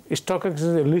এবং স্টক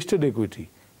এক্সচেঞ্জের লিস্টেড ইকুইটি,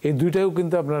 এই দুইটাও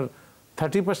কিন্তু আপনার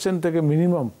 30% থেকে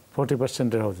মিনিমাম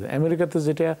 40%-এর হচ্ছে। আমেরিকাতে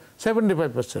যেটা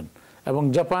 75%, এবং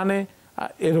জাপানে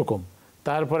এরকম,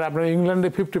 তারপরে আপনার ইংল্যান্ডে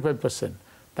 55%,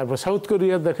 তারপর সাউথ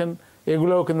কোরিয়া দেখেন,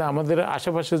 এগুলোও কিন্তু আমাদের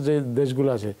আশেপাশের যে দেশগুলো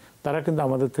আছে, তারা কিন্তু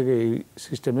আমাদের থেকে এই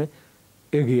সিস্টেমে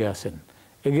এগিয়ে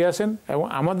আসেন। এবং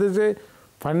আমাদের যে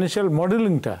ফাইন্যান্সিয়াল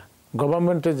মডেলিংটা,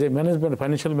 গভর্নমেন্টের যে ম্যানেজমেন্ট,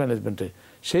 ফাইন্যান্সিয়াল ম্যানেজমেন্টে,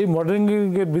 সেই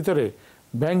মডেলিংয়ের ভিতরে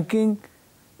ব্যাংকিং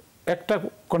একটা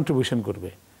কন্ট্রিবিউশন করবে,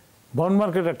 বন্ড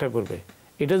মার্কেট একটা করবে।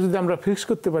 এটা যদি আমরা ফিক্স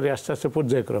করতে পারি আস্তে আস্তে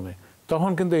পর্যায়ক্রমে,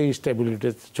 তখন কিন্তু এই স্টেবিলিটি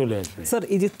চলে আসবে। স্যার,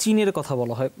 এই যে চীনের কথা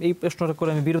বলা হয়, এই প্রশ্নটা করে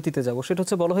আমি বিরতিতে যাব। সেটা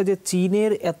হচ্ছে, বলা হয় যে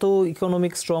চীনের এত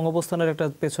ইকোনমিক স্ট্রং অবস্থানের একটা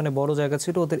পেছনে বড় জায়গা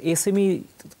ছিল, ওদের এসএমই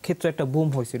ক্ষেত্রে একটা বুম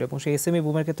হয়েছিল, এবং সেই এসএমই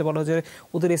বুমের ক্ষেত্রে বলা হয় যে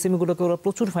ওদের এসএমইগুলোকে ওরা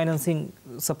প্রচুর ফাইন্যান্সিং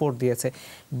সাপোর্ট দিয়েছে।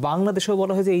 বাংলাদেশেও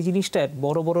বলা হয় যে এই জিনিসটা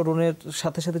বড় বড় লোনের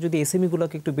সাথে সাথে যদি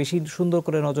এসএমইগুলোকে একটু বেশি সুন্দর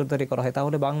করে নজরদারি করা হয়,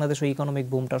 তাহলে বাংলাদেশেও ইকোনমিক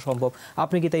বুমটা সম্ভব।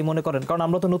 আপনি কি তাই মনে করেন? কারণ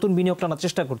আমরা তো নতুন বিনিয়োগ টানার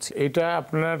চেষ্টা করছি। এটা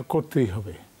আপনার করতেই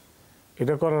হবে,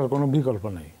 এটা করার কোনো বিকল্প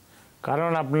নেই।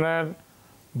 কারণ আপনার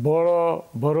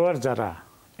বড়োয়ার যারা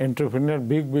এন্টারপ্রেনিউর,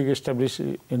 বিগ এস্টাবলিশ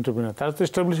এন্টারপ্রেনিউর, তারা তো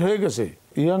এস্টাবলিশ হয়ে গেছে।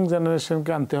 ইয়াং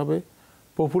জেনারেশনকে আনতে হবে।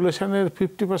 পপুলেশনের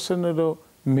 50% হলো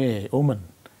মেয়ে, ওমেন।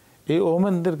 এই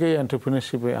ওমেনদেরকে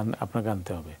এন্টারপ্রেনিউরশিপে আপনাকে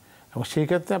আনতে হবে। এবং সেই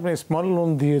ক্ষেত্রে আপনি স্মল লোন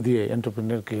দিয়ে দিয়ে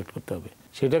এন্টারপ্রেনিউর ক্রিয়েট করতে হবে।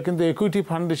 সেটা কিন্তু ইকুইটি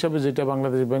ফান্ড হিসাবে যেটা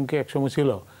বাংলাদেশ ব্যাংকে একসময় ছিল,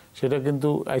 সেটা কিন্তু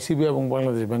আইসিবি এবং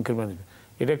বাংলাদেশ ব্যাংকের ম্যানেজমেন্ট,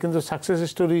 এটা কিন্তু সাকসেস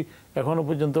স্টোরি এখনও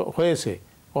পর্যন্ত হয়েছে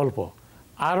অল্প,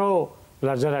 আরও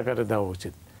লার্জার আকারে দেওয়া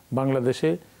উচিত। বাংলাদেশে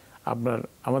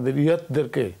আমাদের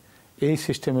ইয়ুথদেরকে এই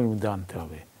সিস্টেমের মধ্যে আনতে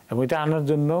হবে এবং এটা আনার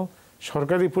জন্য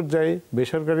সরকারি পর্যায়ে,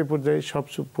 বেসরকারি পর্যায়ে, সব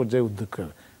পর্যায়ে উদ্যোগ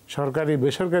করে সরকারি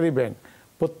বেসরকারি ব্যাংক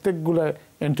প্রত্যেকগুলা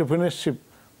এন্টারপ্রেনিউরশিপ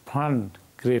ফান্ড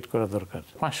ক্রিয়েট করা দরকার।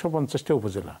 550টা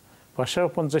উপজেলা,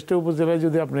 550টা উপজেলায়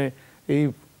যদি আপনি এই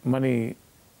মানে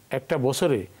একটা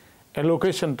বছরে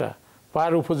অ্যালোকেশনটা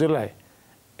পার উপজেলায়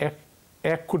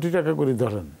 1 কোটি টাকা করে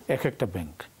ধরেন এক একটা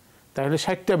ব্যাংক, তাহলে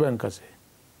 60টা ব্যাংক আছে।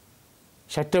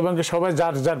 60টা ব্যাংকে সবাই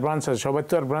যার যার ব্রাঞ্চ আছে, সবাই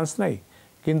তো আর ব্রাঞ্চ নাই,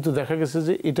 কিন্তু দেখা গেছে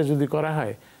যে এটা যদি করা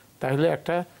হয় তাহলে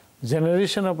একটা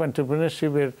জেনারেশন অফ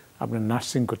এন্টারপ্রেনিউরশিপের আপনি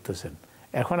নার্সিং করতেছেন।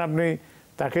 এখন আপনি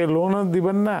তাকে লোনও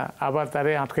দিবেন না, আবার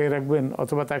তারে আটকাই রাখবেন,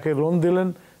 অথবা তাকে লোন দিলেন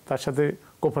তার সাথে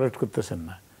কোঅপারেট করতেছেন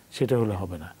না, সেটা হলে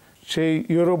হবে না। সেই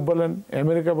ইউরোপ বলেন,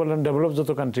 আমেরিকা বলেন, ডেভেলপ যত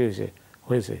কান্ট্রি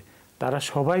হয়েছে তারা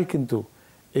সবাই কিন্তু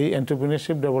এই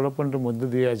এন্টারপ্রেনিউরশিপ ডেভেলপমেন্টের মধ্যে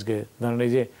দিয়ে আজকে ধরেন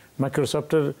এই যে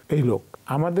মাইক্রোসফটের এই লোক,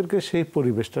 আমাদেরকে সেই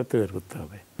পরিবেশটা তৈরি করতে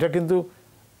হবে। এটা কিন্তু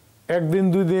একদিন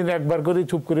 2 দিন একবার করে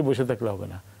চুপ করে বসে থাকলে হবে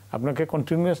না, আপনাকে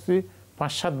কন্টিনিউয়াসলি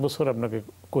 5-7 বছর আপনাকে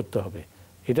করতে হবে।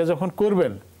 এটা যখন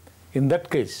করবেন, in that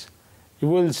case you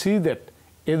will see that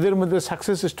এদের মধ্যে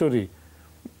সাকসেস স্টোরি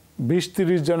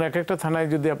 20-30 জন এক একটা থানায়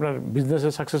যদি আপনার বিজনেসে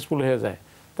সাকসেসফুল হয়ে যায়,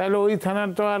 তাহলে ওই থানার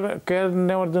তো আর কেয়ার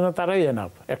নেওয়ার জন্য তারাই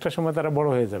এনাফ, একটা সময় তারা বড়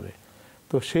হয়ে যাবে।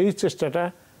 তো সেই চেষ্টাটা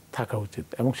থাকা উচিত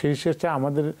এবং সেই চেষ্টা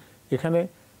আমাদের এখানে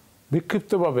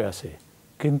বিক্ষিপ্তভাবে আছে,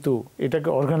 কিন্তু এটাকে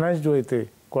অর্গানাইজড ওয়েতে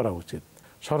করা উচিত।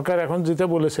 সরকার এখন যেটা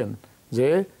বলেছেন যে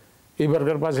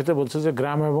এইবারকার বাজেটে বলছে যে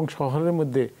গ্রাম এবং শহরের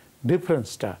মধ্যে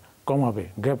ডিফারেন্সটা কমাবে,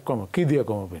 গ্যাপ কী দিয়ে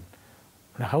কমাবেন?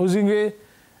 হাউজিংয়ে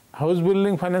হাউস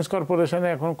বিল্ডিং ফাইন্যান্স কর্পোরেশনে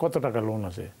এখন কত টাকা লোন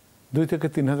আছে? 2 থেকে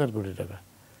 3 হাজার কোটি টাকা।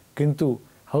 কিন্তু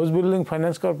হাউস বিল্ডিং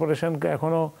ফাইন্যান্স কর্পোরেশনকে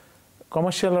এখনও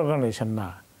কমার্শিয়াল অর্গানাইজেশন না।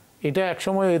 এটা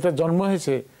একসময় এটা জন্ম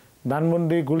হয়েছে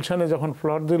ধানমন্ডি গুলশানে যখন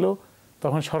ফ্লড দিল,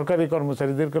 তখন সরকারি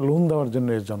কর্মচারীদেরকে লোন দেওয়ার জন্য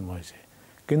এর জন্ম হয়েছে।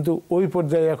 কিন্তু ওই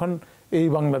পর্যায়ে এখন এই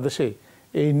বাংলাদেশে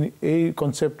এই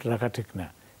কনসেপ্ট রাখা ঠিক না।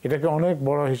 এটাকে অনেক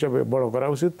বড় হিসাবে বড় করা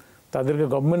উচিত। তাদেরকে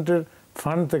গভর্নমেন্টের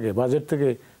ফান্ড থেকে, বাজেট থেকে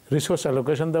রিসোর্স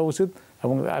অ্যালোকেশন দেওয়া উচিত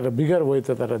এবং আর বিগার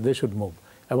ওয়েতে তারা দে শুড মুভ।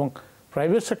 এবং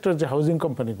প্রাইভেট সেক্টর যে হাউজিং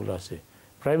কোম্পানিগুলো আছে,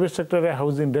 প্রাইভেট সেক্টরে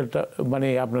হাউজিং ডেল্টা মানে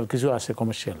আপনার কিছু আছে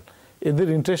কমার্শিয়াল, এদের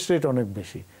ইন্টারেস্ট রেট অনেক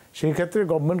বেশি। সেই ক্ষেত্রে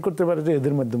গভর্নমেন্ট করতে পারে যে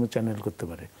এদের মাধ্যমে চ্যানেল করতে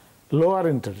পারে লোয়ার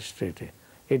ইন্টারেস্ট রেটে।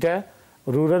 এটা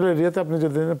রুরাল এরিয়াতে আপনি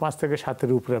যদি 5 থেকে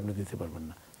 7-এর উপরে আপনি দিতে পারবেন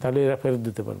না, তাহলে এরা ফেরত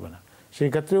দিতে পারবে না। সেই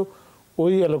ক্ষেত্রেও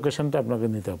ওই অ্যালোকেশনটা আপনাকে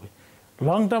নিতে হবে।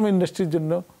 লং টার্ম ইন্ডাস্ট্রির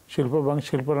জন্য শিল্প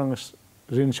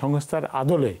ঋণ সংস্থার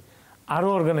আদলে আরও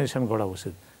অর্গানাইজেশন করা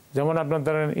উচিত। যেমন আপনার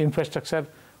ধরেন ইনফ্রাস্ট্রাকচার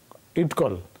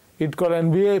ইটকল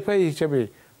এনবিএফআই হিসেবে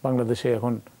বাংলাদেশে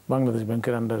এখন বাংলাদেশ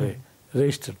ব্যাংকের আন্ডারে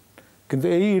রেজিস্টার্ড, কিন্তু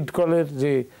এই ইটকলের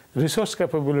যে রিসোর্স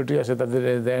ক্যাপাবিলিটি আছে, তাদের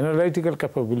অ্যানালাইটিক্যাল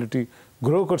ক্যাপাবিলিটি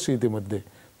গ্রো করছে ইতিমধ্যে,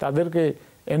 তাদেরকে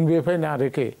এনবিএফআই না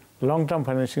রেখে লং টার্ম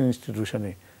ফাইন্যান্সিয়াল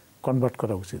ইনস্টিটিউশনে কনভার্ট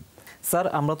করা উচিত। স্যার,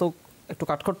 আমরা তো একটু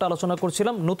কাটখোট্টা আলোচনা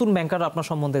করছিলাম, নতুন ব্যাংকার আপনার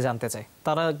সম্বন্ধে জানতে চাই।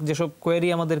 তারা যেসব কোয়েরি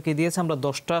আমাদেরকে দিয়েছে, আমরা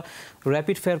 10টা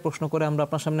র্যাপিড ফায়ার প্রশ্ন করে আমরা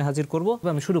আপনার সামনে হাজির করব।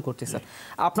 আমি শুরু করছি স্যার।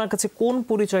 আপনার কাছে কোন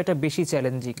পরিচয়টা বেশি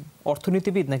চ্যালেঞ্জিং,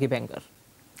 অর্থনীতিবিদ নাকি ব্যাংকার?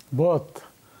 বোথ।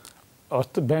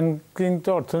 ব্যাংকিং তো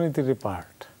অর্থনীতির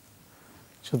পার্ট,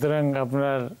 সুতরাং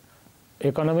আপনার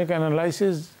ইকোনমিক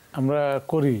অ্যানালাইসিস আমরা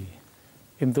করি,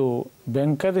 কিন্তু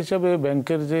ব্যাংকার হিসাবে ব্যাংক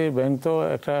তো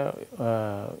একটা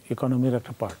ইকোনমির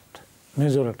একটা পার্ট,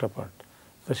 মেজর একটা পার্ট।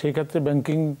 তো সেই ক্ষেত্রে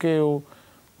ব্যাংকিংকেও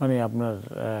মানে আপনার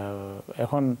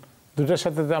এখন দুটার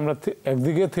সাথে আমরা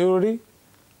একদিকে থিওরি,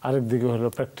 আরেকদিকে হলো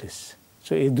প্র্যাকটিস।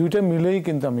 সো এই দুইটা মিলেই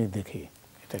কিন্তু আমি দেখি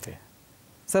এটাকে।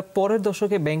 স্যার, পরের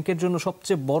দশকে ব্যাংকের জন্য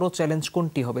সবচেয়ে বড় চ্যালেঞ্জ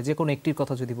কোনটি হবে, যে কোনো একটির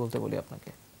কথা যদি বলতে বলি আপনাকে?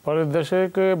 পরের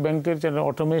দশকে ব্যাংকের চ্যালেঞ্জ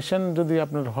অটোমেশন যদি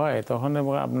আপনার হয়, তখন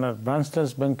এবং আপনার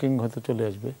ব্রাঞ্চলেস ব্যাংকিং হতে চলে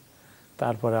আসবে।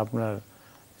 তারপরে আপনার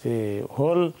যে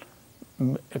হোল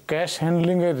ক্যাশ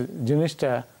হ্যান্ডলিংয়ের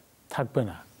জিনিসটা থাকবে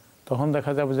না, তখন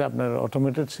দেখা যাবে যে আপনার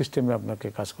অটোমেটেড সিস্টেমে আপনাকে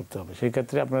কাজ করতে হবে। সেই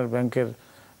ক্ষেত্রে আপনার ব্যাংকের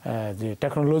যে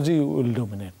টেকনোলজি উইল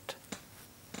ডোমিনেট।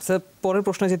 স্যার, পরের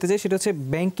প্রশ্নে যেতে চাই, সেটা হচ্ছে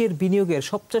ব্যাংকের বিনিয়োগের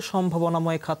সবচেয়ে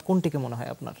সম্ভাবনাময় খাত কোনটিকে মনে হয়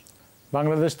আপনার?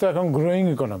 বাংলাদেশ তো এখন গ্রোয়িং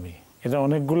ইকোনমি, এটা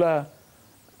অনেকগুলা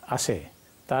আছে,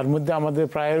 তার মধ্যে আমাদের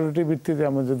প্রায়োরিটি ভিত্তিতে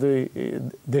আমরা যদি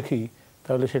দেখি,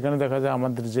 তাহলে সেখানে দেখা যায়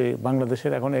আমাদের যে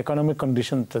বাংলাদেশের এখন ইকোনমিক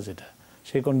কন্ডিশনটা যেটা,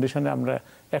 সেই কন্ডিশনে আমরা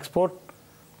এক্সপোর্ট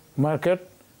মার্কেট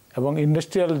এবং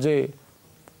ইন্ডাস্ট্রিয়াল যে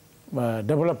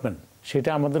ডেভেলপমেন্ট, সেটা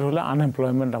আমাদের হলে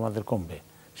আনএমপ্লয়মেন্ট আমাদের কমবে।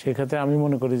 সেই ক্ষেত্রে আমি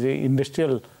মনে করি যে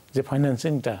ইন্ডাস্ট্রিয়াল যে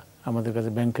ফাইন্যান্সিংটা আমাদের কাছে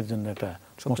ব্যাংকের জন্য একটা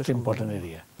মোস্ট ইম্পর্টেন্ট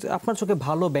এরিয়া। আপনার চোখে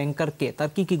ভালো ব্যাংকার কে, তার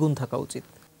কি কি গুণ থাকা উচিত?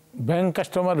 ব্যাংক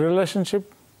কাস্টমার রিলেশনশিপ,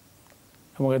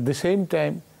 এবং এট দ্য সেম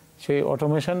টাইম সেই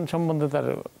অটোমেশন সম্বন্ধে তার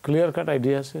ক্লিয়ার কাট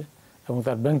আইডিয়া আছে, এবং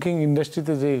তার ব্যাংকিং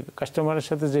ইন্ডাস্ট্রিতে যে কাস্টমারের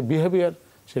সাথে যে বিহেভিয়ার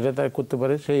সেটা তার করতে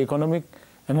পারে, সেই ইকোনমিক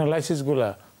অ্যানালাইসিসগুলা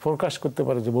ফোরকাস্ট করতে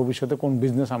পারে যে ভবিষ্যতে কোন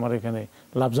বিজনেস আমার এখানে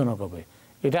লাভজনক হবে।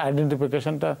 এটা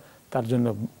আইডেন্টিফিকেশনটা তার জন্য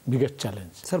বিগেস্ট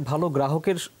চ্যালেঞ্জ। স্যার, ভালো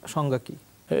গ্রাহকের সংজ্ঞা কি?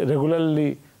 রেগুলারলি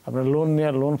আপনার লোন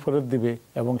নেওয়ার লোন ফেরত দিবে,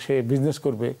 এবং সে বিজনেস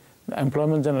করবে,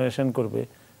 এমপ্লয়মেন্ট জেনারেশন করবে,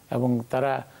 এবং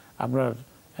তারা আপনার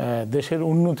দেশের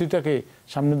উন্নতিটাকে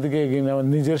সামনের দিকে এগিয়ে নেওয়া,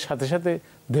 নিজের সাথে সাথে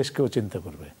দেশকেও চিন্তা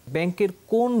করবে। ব্যাংকের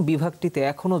কোন বিভাগটিতে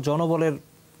এখনো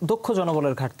দক্ষ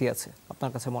জনবলের ঘাটতি আছে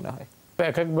আপনার কাছে মনে হয়?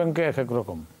 এক এক ব্যাংকে এক এক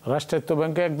রকম। রাষ্ট্রায়ত্ত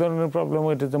ব্যাংকে এক ধরনের প্রবলেম,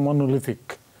 এটাতে মনোলিথিক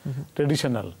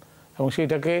ট্রেডিশনাল, এবং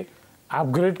সেইটাকে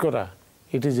আপগ্রেড করা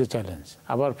ইট ইজ এ চ্যালেঞ্জ।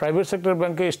 আবার প্রাইভেট সেক্টর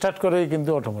ব্যাংকে স্টার্ট করেই কিন্তু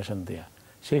অটোমেশন দেওয়া,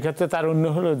 সেই ক্ষেত্রে তার অন্য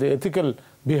হলো যে এথিক্যাল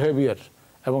বিহেভিয়ার,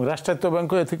 এবং রাষ্ট্রায়ত্ত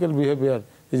ব্যাংকও ethical behaviour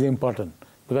is important,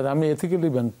 because আমি এথিক্যালি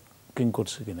ব্যাংকিং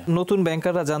করছি কিনা। নতুন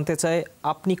ব্যাংকাররা জানতে চায়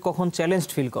আপনি কখন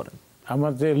চ্যালেঞ্জড ফিল করেন?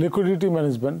 আমার যে লিকুইডিটি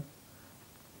ম্যানেজমেন্ট,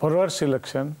 ফরওয়ার্ড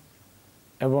সিলেকশন,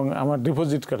 এবং আমার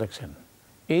ডিপোজিট কালেকশন,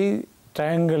 এই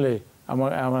ট্রায়াঙ্গেলে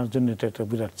আমার জন্য এটা একটা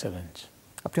বিরাট চ্যালেঞ্জ।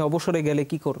 আপনি অবসরে গেলে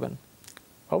কি করবেন?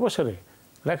 অবসরে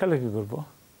লেখালেখি করব।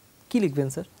 কি লিখবেন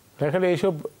স্যার? লেখালে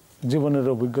এইসব জীবনের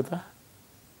অভিজ্ঞতা।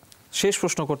 শেষ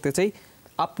প্রশ্ন করতে চাই,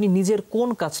 আপনি নিজের কোন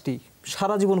কাজটি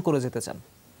সারা জীবন করে যেতে চান?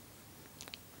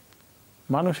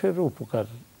 মানুষের উপকার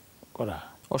করা।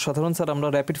 অসাধারণ স্যার, আমরা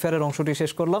র্যাপিড ফায়ারের অংশটি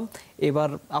শেষ করলাম। এবার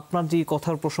আপনার যে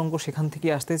কথার প্রসঙ্গ সেখান থেকে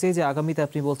আসতে চাই যে আগামীতে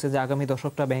আপনি বলছেন যে আগামী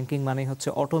দশকটা ব্যাংকিং মানে হচ্ছে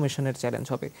অটোমেশনের চ্যালেঞ্জ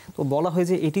হবে। তো বলা হয়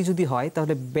যে এটি যদি হয়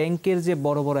তাহলে ব্যাংকের যে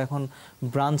বড় বড় এখন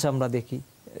ব্রাঞ্চ আমরা দেখি,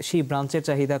 সেই ব্রাঞ্চের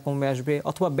চাহিদা কমে আসবে,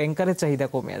 অথবা ব্যাংকারের চাহিদা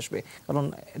কমে আসবে, কারণ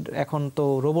এখন তো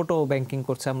রোবটও ব্যাংকিং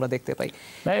করছে আমরা দেখতে পাই।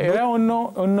 এরা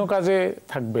অন্য কাজে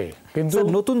থাকবে, কিন্তু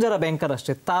নতুন যারা ব্যাংকার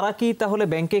আসছে তারা কি তাহলে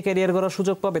ব্যাংকে ক্যারিয়ার করার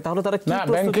সুযোগ পাবে? তাহলে তারা কি না,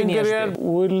 ব্যাংকিং ক্যারিয়ার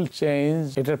উইল চেঞ্জ,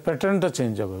 এটার প্যাটার্নটা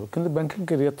চেঞ্জ হবে, কিন্তু ব্যাংকিং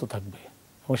ক্যারিয়ার তো থাকবে,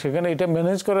 এবং সেখানে এটা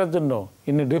ম্যানেজ করার জন্য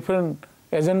in a different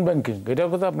agent banking, এটাও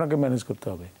কথা আপনাকে ম্যানেজ করতে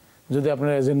হবে। যদি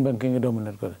আপনার এজেন্ট ব্যাংকিংয়ে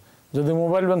ডমিনেট করে, যদি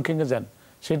মোবাইল ব্যাংকিংয়ে যান,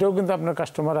 সেটাও কিন্তু আপনার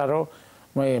কাস্টমার আরও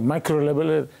মাইক্রো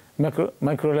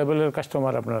লেভেলের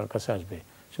কাস্টমার আপনার কাছে আসবে।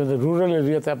 শুধু রুরাল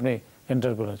এরিয়াতে আপনি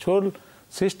এন্টার করেন, সোল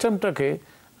সিস্টেমটাকে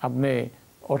আপনি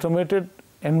অটোমেটেড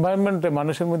এনভায়রনমেন্টে,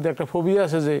 মানুষের মধ্যে একটা ফোবিয়া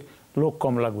আছে যে লোক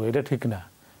কম লাগবে, এটা ঠিক না।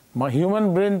 হিউম্যান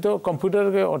ব্রেন তো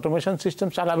কম্পিউটারকে অটোমেশন সিস্টেম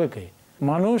চালাবে কে?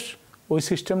 মানুষ ওই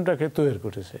সিস্টেমটাকে তৈরি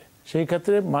করেছে, সেই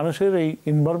ক্ষেত্রে মানুষের এই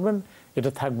ইনভলভমেন্ট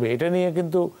এটা থাকবে, এটা নিয়ে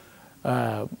কিন্তু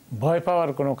ভয় পাওয়ার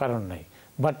কোনো কারণ নাই।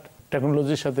 বাট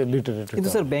টেকনোলজির সাথে লিটারেট।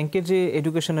 কিন্তু স্যার, ব্যাংকের যে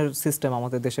এডুকেশনের সিস্টেম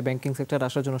আমাদের দেশে ব্যাংকিং সেক্টর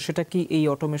আসার জন্য, সেটা কি এই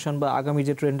অটোমেশন বা আগামী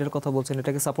যে ট্রেন্ডের কথা বলছেন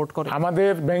এটাকে সাপোর্ট করে?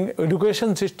 আমাদের ব্যাংক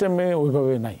এডুকেশন সিস্টেমে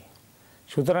ওইভাবে নাই।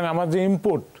 সুতরাং আমার যে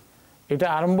ইনপুট, এটা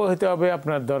আরম্ভ হতে হবে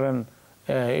আপনার ধরেন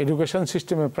এডুকেশন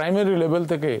সিস্টেমে প্রাইমারি লেভেল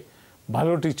থেকে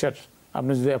ভালো টিচার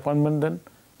আপনি যদি অ্যাপয়েন্টমেন্ট দেন,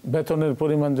 বেতনের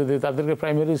পরিমাণ যদি তাদেরকে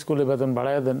প্রাইমারি স্কুলে বেতন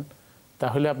বাড়ায় দেন,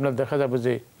 তাহলে আপনার দেখা যাবে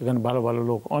যে এখানে ভালো ভালো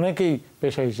লোক অনেকেই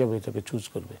পেশা হিসাবে এটাকে চুজ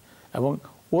করবে। এবং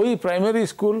ওই প্রাইমারি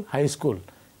স্কুল, হাই স্কুল,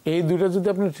 এই দুইটা যদি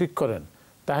আপনি ঠিক করেন,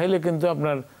 তাহলে কিন্তু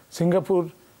আপনার সিঙ্গাপুর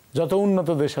যত উন্নত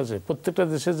দেশ আছে, প্রত্যেকটা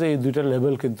দেশে যে এই দুইটা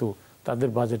লেভেল কিন্তু তাদের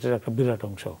বাজেটের একটা বিরাট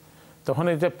অংশ। তখন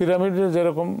এটা পিরামিডে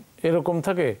যেরকম এরকম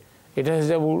থাকে, এটা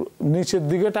হিসাবে নিচের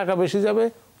দিকে টাকা বেশি যাবে,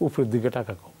 উপরের দিকে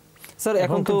টাকা কম। স্যার,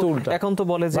 এখন তো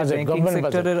বলে যে ব্যাংকিং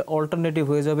সেক্টরের অল্টারনেটিভ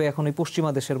হয়ে যাবে এখন এই পশ্চিমা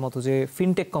দেশের মতো যে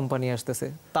ফিনটেক কোম্পানি আসতেছে,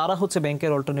 তারা হচ্ছে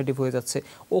ব্যাংকের অল্টারনেটিভ হয়ে যাচ্ছে।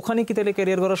 ওখানে কি তাহলে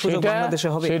ক্যারিয়ার করার সুযোগ বাংলাদেশে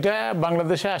হবে? সেটা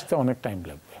বাংলাদেশে আসতে অনেক টাইম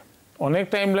লাগবে, অনেক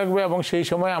টাইম লাগবে, এবং সেই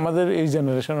সময় আমাদের এই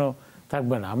জেনারেশনও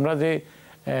থাকবে না। আমরা যে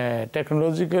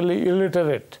টেকনোলজিক্যালি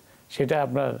ইলিটারেট, সেটা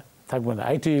আপনার থাকবে না।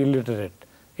 আইটি ইলিটারেট,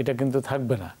 এটা কিন্তু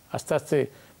থাকবে না। আস্তে আস্তে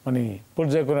মানে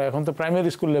পর্যায়ক্রমে, এখন তো প্রাইমারি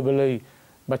স্কুল লেভেলেই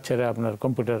বাচ্চারা আপনার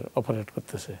কম্পিউটার অপারেট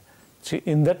করতেছে।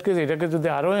 ইন দ্যাট কেস এটাকে যদি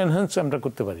আরও এনহ্যান্স আমরা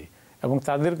করতে পারি, এবং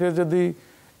তাদেরকে যদি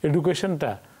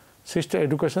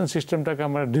এডুকেশন সিস্টেমটাকে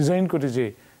আমরা ডিজাইন করি যে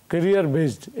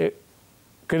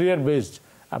ক্যারিয়ার বেসড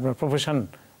আপনার প্রফেশন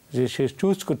যে সে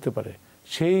চুজ করতে পারে,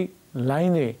 সেই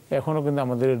লাইনে এখনও কিন্তু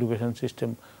আমাদের এডুকেশন সিস্টেম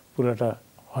পুরোটা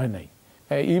হয় নাই।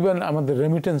 ইভেন আমাদের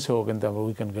রেমিটেন্সেও কিন্তু আমরা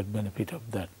we can get benefit of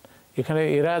that. এখানে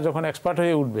এরা যখন এক্সপার্ট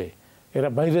হয়ে উঠবে, এরা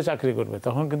বাইরে চাকরি করবে,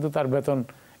 তখন কিন্তু তার বেতন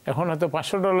এখন হয়তো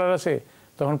 $500 আছে,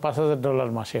 তখন $5000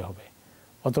 মাসে হবে,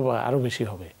 অথবা আরও বেশি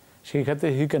হবে। সেই ক্ষেত্রে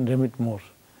হি ক্যান রেমিট মোর।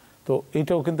 তো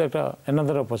এইটাও কিন্তু একটা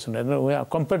অ্যানাদার অপরচুনিটি।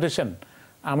 কম্পিটিশন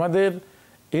আমাদের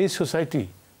এই সোসাইটি,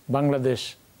 বাংলাদেশ,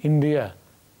 ইন্ডিয়া,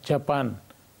 জাপান,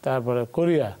 তারপরে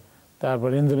কোরিয়া,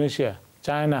 তারপরে ইন্দোনেশিয়া,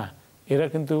 চায়না, এরা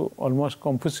কিন্তু অলমোস্ট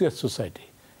কনফুসিয়াস সোসাইটি।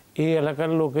 এই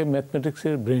এলাকার লোকে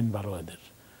ম্যাথমেটিক্সের ব্রেন ভালো এদের,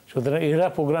 সুতরাং এরা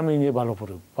প্রোগ্রামিংয়ে ভালো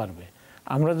পারবে।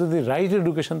 আমরা যদি রাইট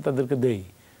এডুকেশন তাদেরকে দেই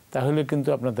তাহলে কিন্তু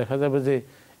আপনার দেখা যাবে যে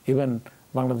even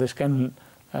Bangladesh can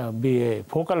B A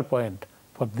focal point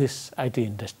for this IT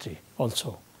industry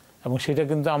also. এবং সেটা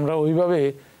কিন্তু আমরা ওইভাবে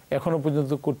এখনো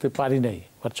পর্যন্ত করতে পারি নাই,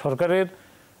 বাট সরকারের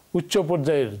উচ্চ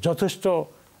পর্যায়ের যথেষ্ট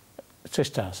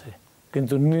চেষ্টা আছে,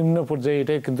 কিন্তু নিম্ন পর্যায়ে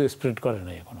এটা কিন্তু স্প্রেড করে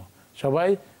নাই এখনো। সবাই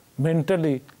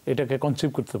মেন্টালি এটাকে কনসিভ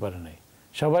করতে পারে নাই।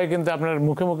 সবাই কিন্তু আপনার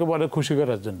মুখে মুখে বলে খুশি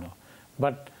করার জন্য,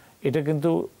 বাট এটা কিন্তু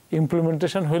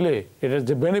ইমপ্লিমেন্টেশন হলে এটার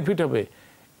যে বেনিফিট হবে,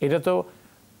 এটা তো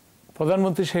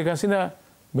প্রধানমন্ত্রী শেখ হাসিনা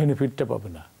বেনিফিটটা পাবে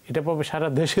না, এটা পাবে সারা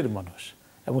দেশের মানুষ।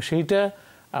 এবং সেইটা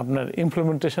আপনার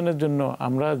ইমপ্লিমেন্টেশনের জন্য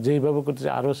আমরা যেইভাবে করতেছি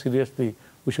আরও seriously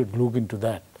we should look into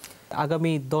that.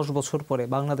 আগামী 10 বছর পরে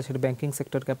বাংলাদেশের ব্যাংকিং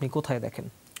সেক্টরকে আপনি কোথায় দেখেন?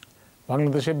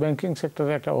 বাংলাদেশের ব্যাংকিং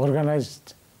সেক্টরে একটা অর্গানাইজড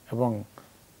এবং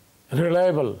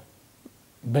রিলায়েবল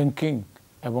ব্যাংকিং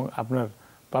এবং আপনার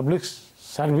পাবলিক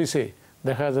সার্ভিসে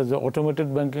দেখা যায় যে অটোমেটেড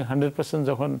ব্যাংকিং 100%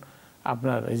 যখন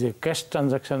আপনার এই যে ক্যাশ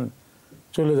ট্রানজাকশান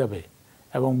চলে যাবে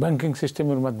এবং ব্যাংকিং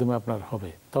সিস্টেমের মাধ্যমে আপনার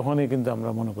হবে, তখনই কিন্তু আমরা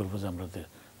মনে করবো যে আমাদের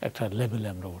একটা লেভেলে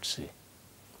আমরা উঠছি।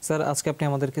 স্যার, আজকে আপনি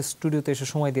আমাদেরকে স্টুডিওতে এসে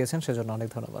সময় দিয়েছেন, সেজন্য অনেক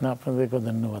ধন্যবাদ। না, আপনাদেরকে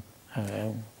ধন্যবাদ, হ্যাঁ,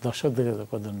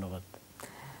 দর্শকদেরকে ধন্যবাদ।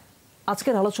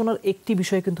 আজকের আলোচনার একটি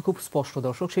বিষয় কিন্তু খুব স্পষ্ট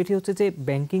দর্শক, সেটি হচ্ছে যে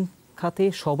ব্যাংকিং খাতে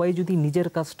সবাই যদি নিজের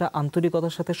কাজটা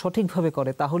আন্তরিকতার সাথে সঠিকভাবে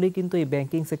করে তাহলেই কিন্তু এই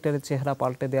ব্যাংকিং সেক্টরের চেহারা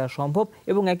পাল্টে দেওয়া সম্ভব।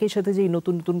 এবং একই সাথে যে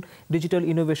নতুন নতুন ডিজিটাল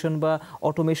ইনোভেশন বা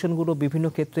অটোমেশনগুলো বিভিন্ন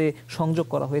ক্ষেত্রে সংযোগ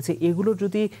করা হয়েছে, এগুলোর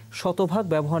যদি শতভাগ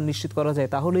ব্যবহার নিশ্চিত করা যায়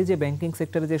তাহলেই যে ব্যাংকিং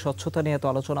সেক্টরে যে স্বচ্ছতা নিয়ে এত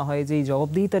আলোচনা হয়, যে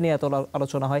জবাবদিহিতা নিয়ে এত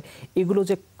আলোচনা হয়, এগুলো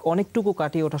যে অনেকটুকু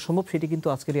কাটিয়ে ওঠা সম্ভব সেটি কিন্তু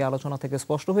আজকের এই আলোচনা থেকে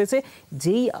স্পষ্ট হয়েছে।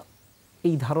 যেই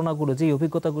এই ধারণাগুলো, যেই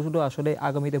অভিজ্ঞতাগুলো আসলে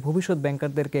আগামীতে ভবিষ্যৎ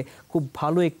ব্যাংকারদেরকে খুব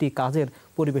ভালো একটি কাজের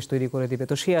পরিবেশ তৈরি করে দিবে।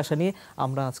 তো সেই আশা নিয়ে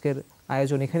আমরা আজকের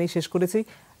আয়োজন এখানেই শেষ করেছি।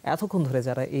 এতক্ষণ ধরে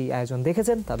যারা এই আয়োজন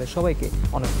দেখেছেন তাদের সবাইকে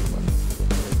অনেক ধন্যবাদ।